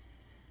anything,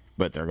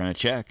 but they're going to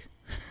check.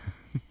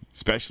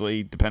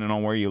 Especially depending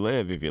on where you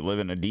live. If you live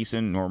in a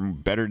decent or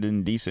better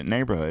than decent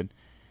neighborhood.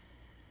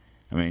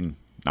 I mean,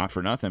 not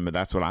for nothing, but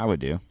that's what I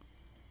would do.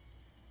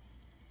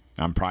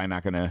 I'm probably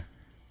not going to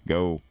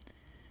go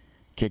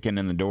kicking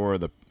in the door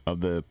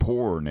of the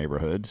poorer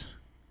neighborhoods.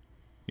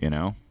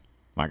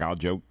 Like I'll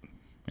joke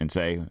and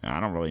say, I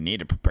don't really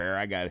need to prepare.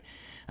 I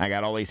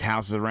got all these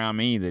houses around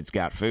me that's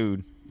got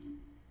food.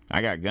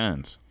 I got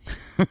guns.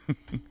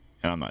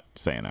 And I'm not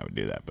saying I would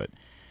do that, but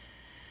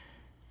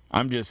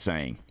I'm just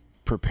saying,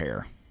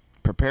 prepare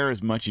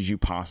as much as you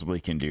possibly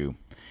can do.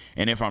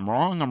 And if I'm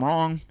wrong, I'm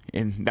wrong.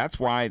 And that's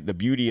why the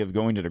beauty of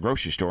going to the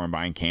grocery store and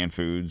buying canned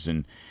foods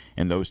and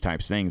those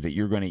types of things that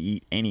you're going to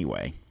eat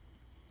anyway,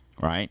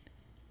 right?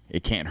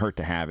 It can't hurt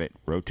to have it.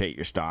 Rotate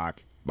your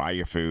stock, buy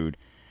your food,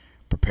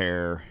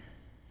 prepare.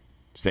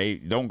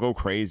 Don't go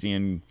crazy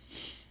and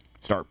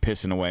start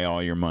pissing away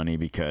all your money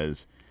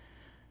because,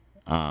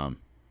 I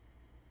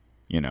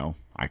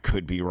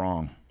could be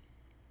wrong.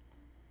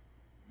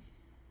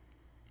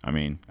 I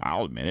mean,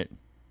 I'll admit it.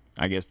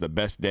 I guess the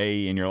best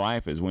day in your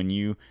life is when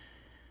you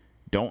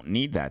don't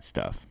need that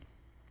stuff.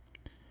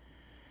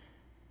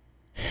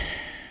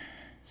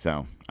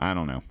 So, I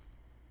don't know.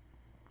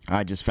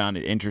 I just found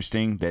it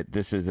interesting that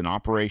this is an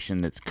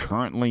operation that's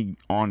currently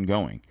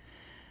ongoing.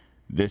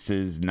 This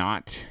is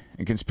not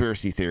a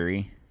conspiracy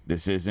theory.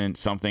 This isn't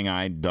something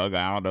I dug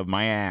out of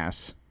my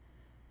ass.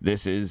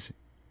 This is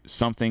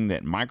something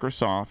that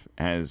Microsoft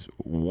has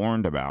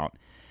warned about.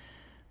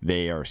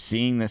 They are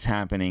seeing this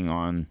happening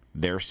on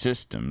their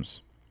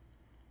systems.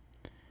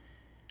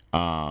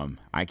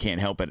 I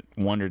can't help but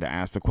wonder to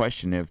ask the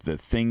question if the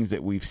things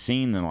that we've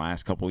seen in the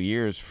last couple of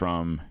years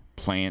from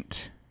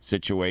plant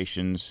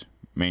situations,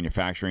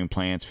 manufacturing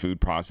plants,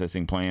 food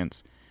processing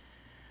plants,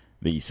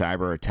 the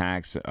cyber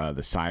attacks,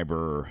 the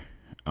cyber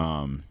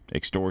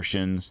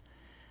extortions,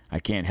 I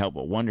can't help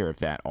but wonder if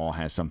that all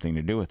has something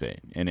to do with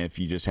it. And if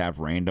you just have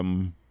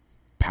random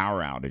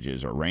power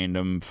outages or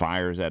random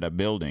fires at a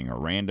building or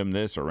random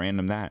this or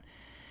random that,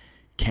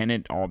 can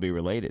it all be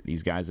related?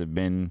 These guys have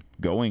been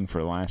going for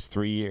the last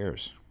 3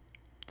 years.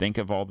 Think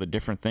of all the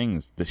different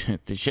things. The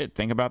shit.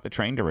 Think about the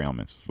train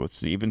derailments.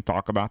 Let's even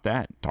talk about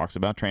that. Talks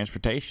about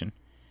transportation.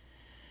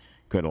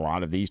 Could a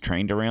lot of these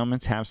train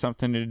derailments have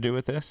something to do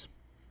with this?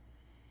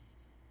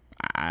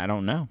 I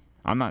don't know.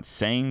 I'm not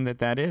saying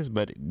that is,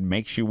 but it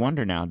makes you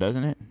wonder now,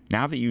 doesn't it?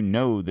 Now that you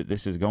know that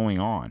this is going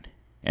on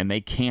and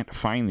they can't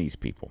find these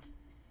people.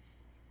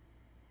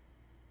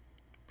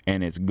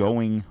 And it's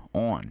going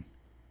on.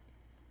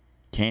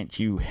 Can't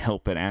you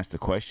help but ask the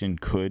question,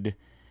 could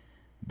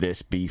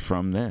this be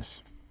from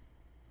this?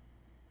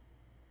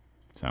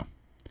 So,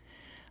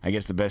 I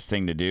guess the best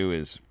thing to do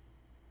is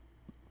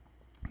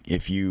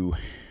if you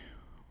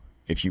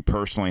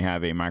personally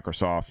have a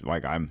Microsoft,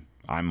 like I'm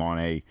on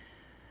a,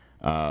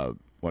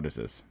 what is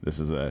this? This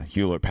is a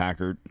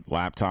Hewlett-Packard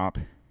laptop.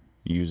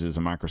 Uses a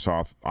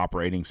Microsoft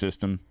operating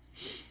system.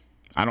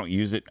 I don't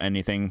use it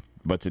anything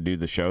but to do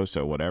the show,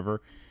 so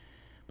whatever.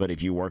 But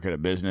if you work at a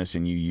business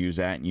and you use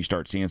that and you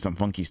start seeing some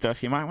funky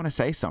stuff, you might want to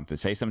say something.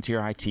 Say something to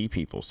your IT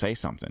people. Say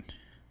something.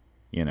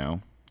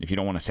 If you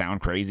don't want to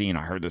sound crazy, and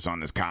I heard this on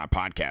this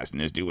podcast,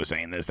 and this dude was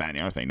saying this, that, and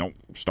the other thing, don't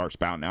start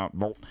spouting out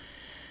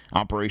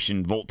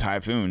Operation Volt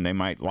Typhoon. They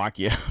might lock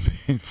you up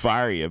and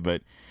fire you,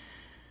 but,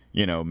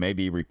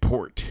 maybe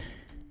report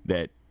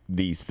that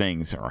these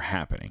things are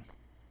happening.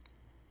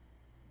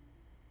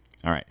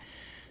 All right.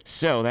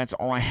 So that's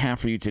all I have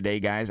for you today,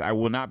 guys. I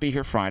will not be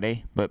here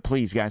Friday, but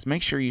please, guys,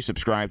 make sure you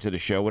subscribe to the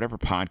show, whatever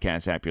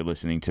podcast app you're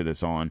listening to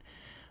this on.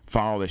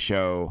 Follow the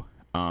show.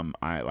 Like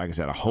I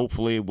said,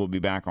 hopefully we'll be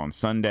back on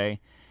Sunday.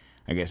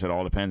 I guess it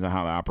all depends on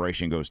how the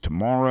operation goes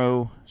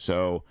tomorrow.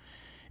 So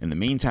in the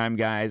meantime,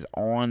 guys,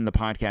 on the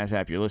podcast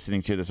app you're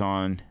listening to this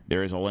on,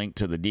 there is a link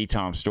to the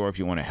DTOM store if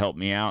you want to help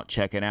me out.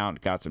 Check it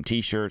out. Got some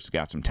T-shirts,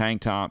 got some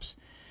tank tops.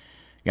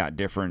 Got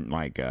different,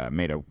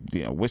 made a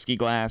whiskey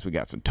glass. We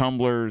got some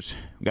tumblers.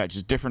 We got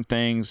just different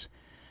things.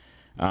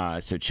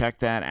 So check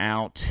that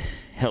out.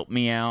 Help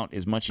me out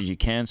as much as you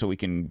can so we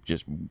can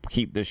just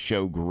keep this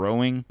show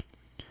growing.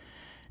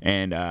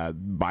 And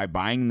by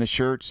buying the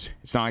shirts,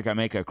 it's not like I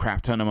make a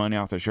crap ton of money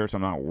off the shirts.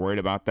 I'm not worried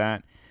about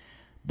that.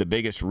 the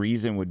biggest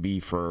reason would be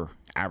for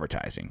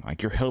advertising.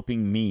 Like, you're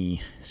helping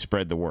me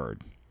spread the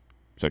word.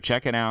 So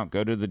check it out.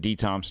 Go to the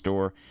DTOM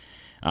store.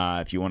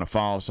 If you want to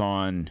follow us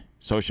on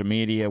social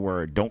media,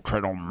 we're Don't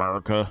Tread on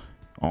America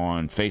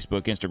on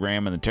Facebook,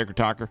 Instagram, and the Ticker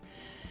Talker.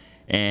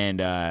 And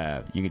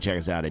you can check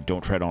us out at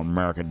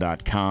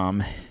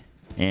don'ttreadonamerica.com.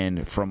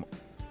 And from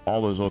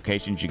all those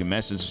locations, you can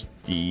message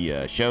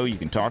the show. You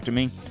can talk to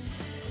me.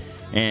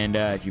 And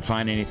if you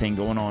find anything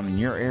going on in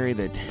your area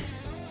that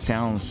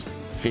sounds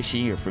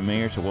fishy or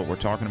familiar to what we're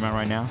talking about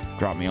right now,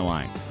 drop me a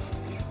line.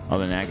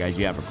 Other than that, guys,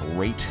 you have a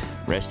great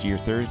rest of your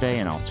Thursday,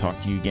 and I'll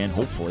talk to you again,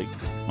 hopefully,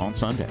 on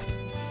Sunday.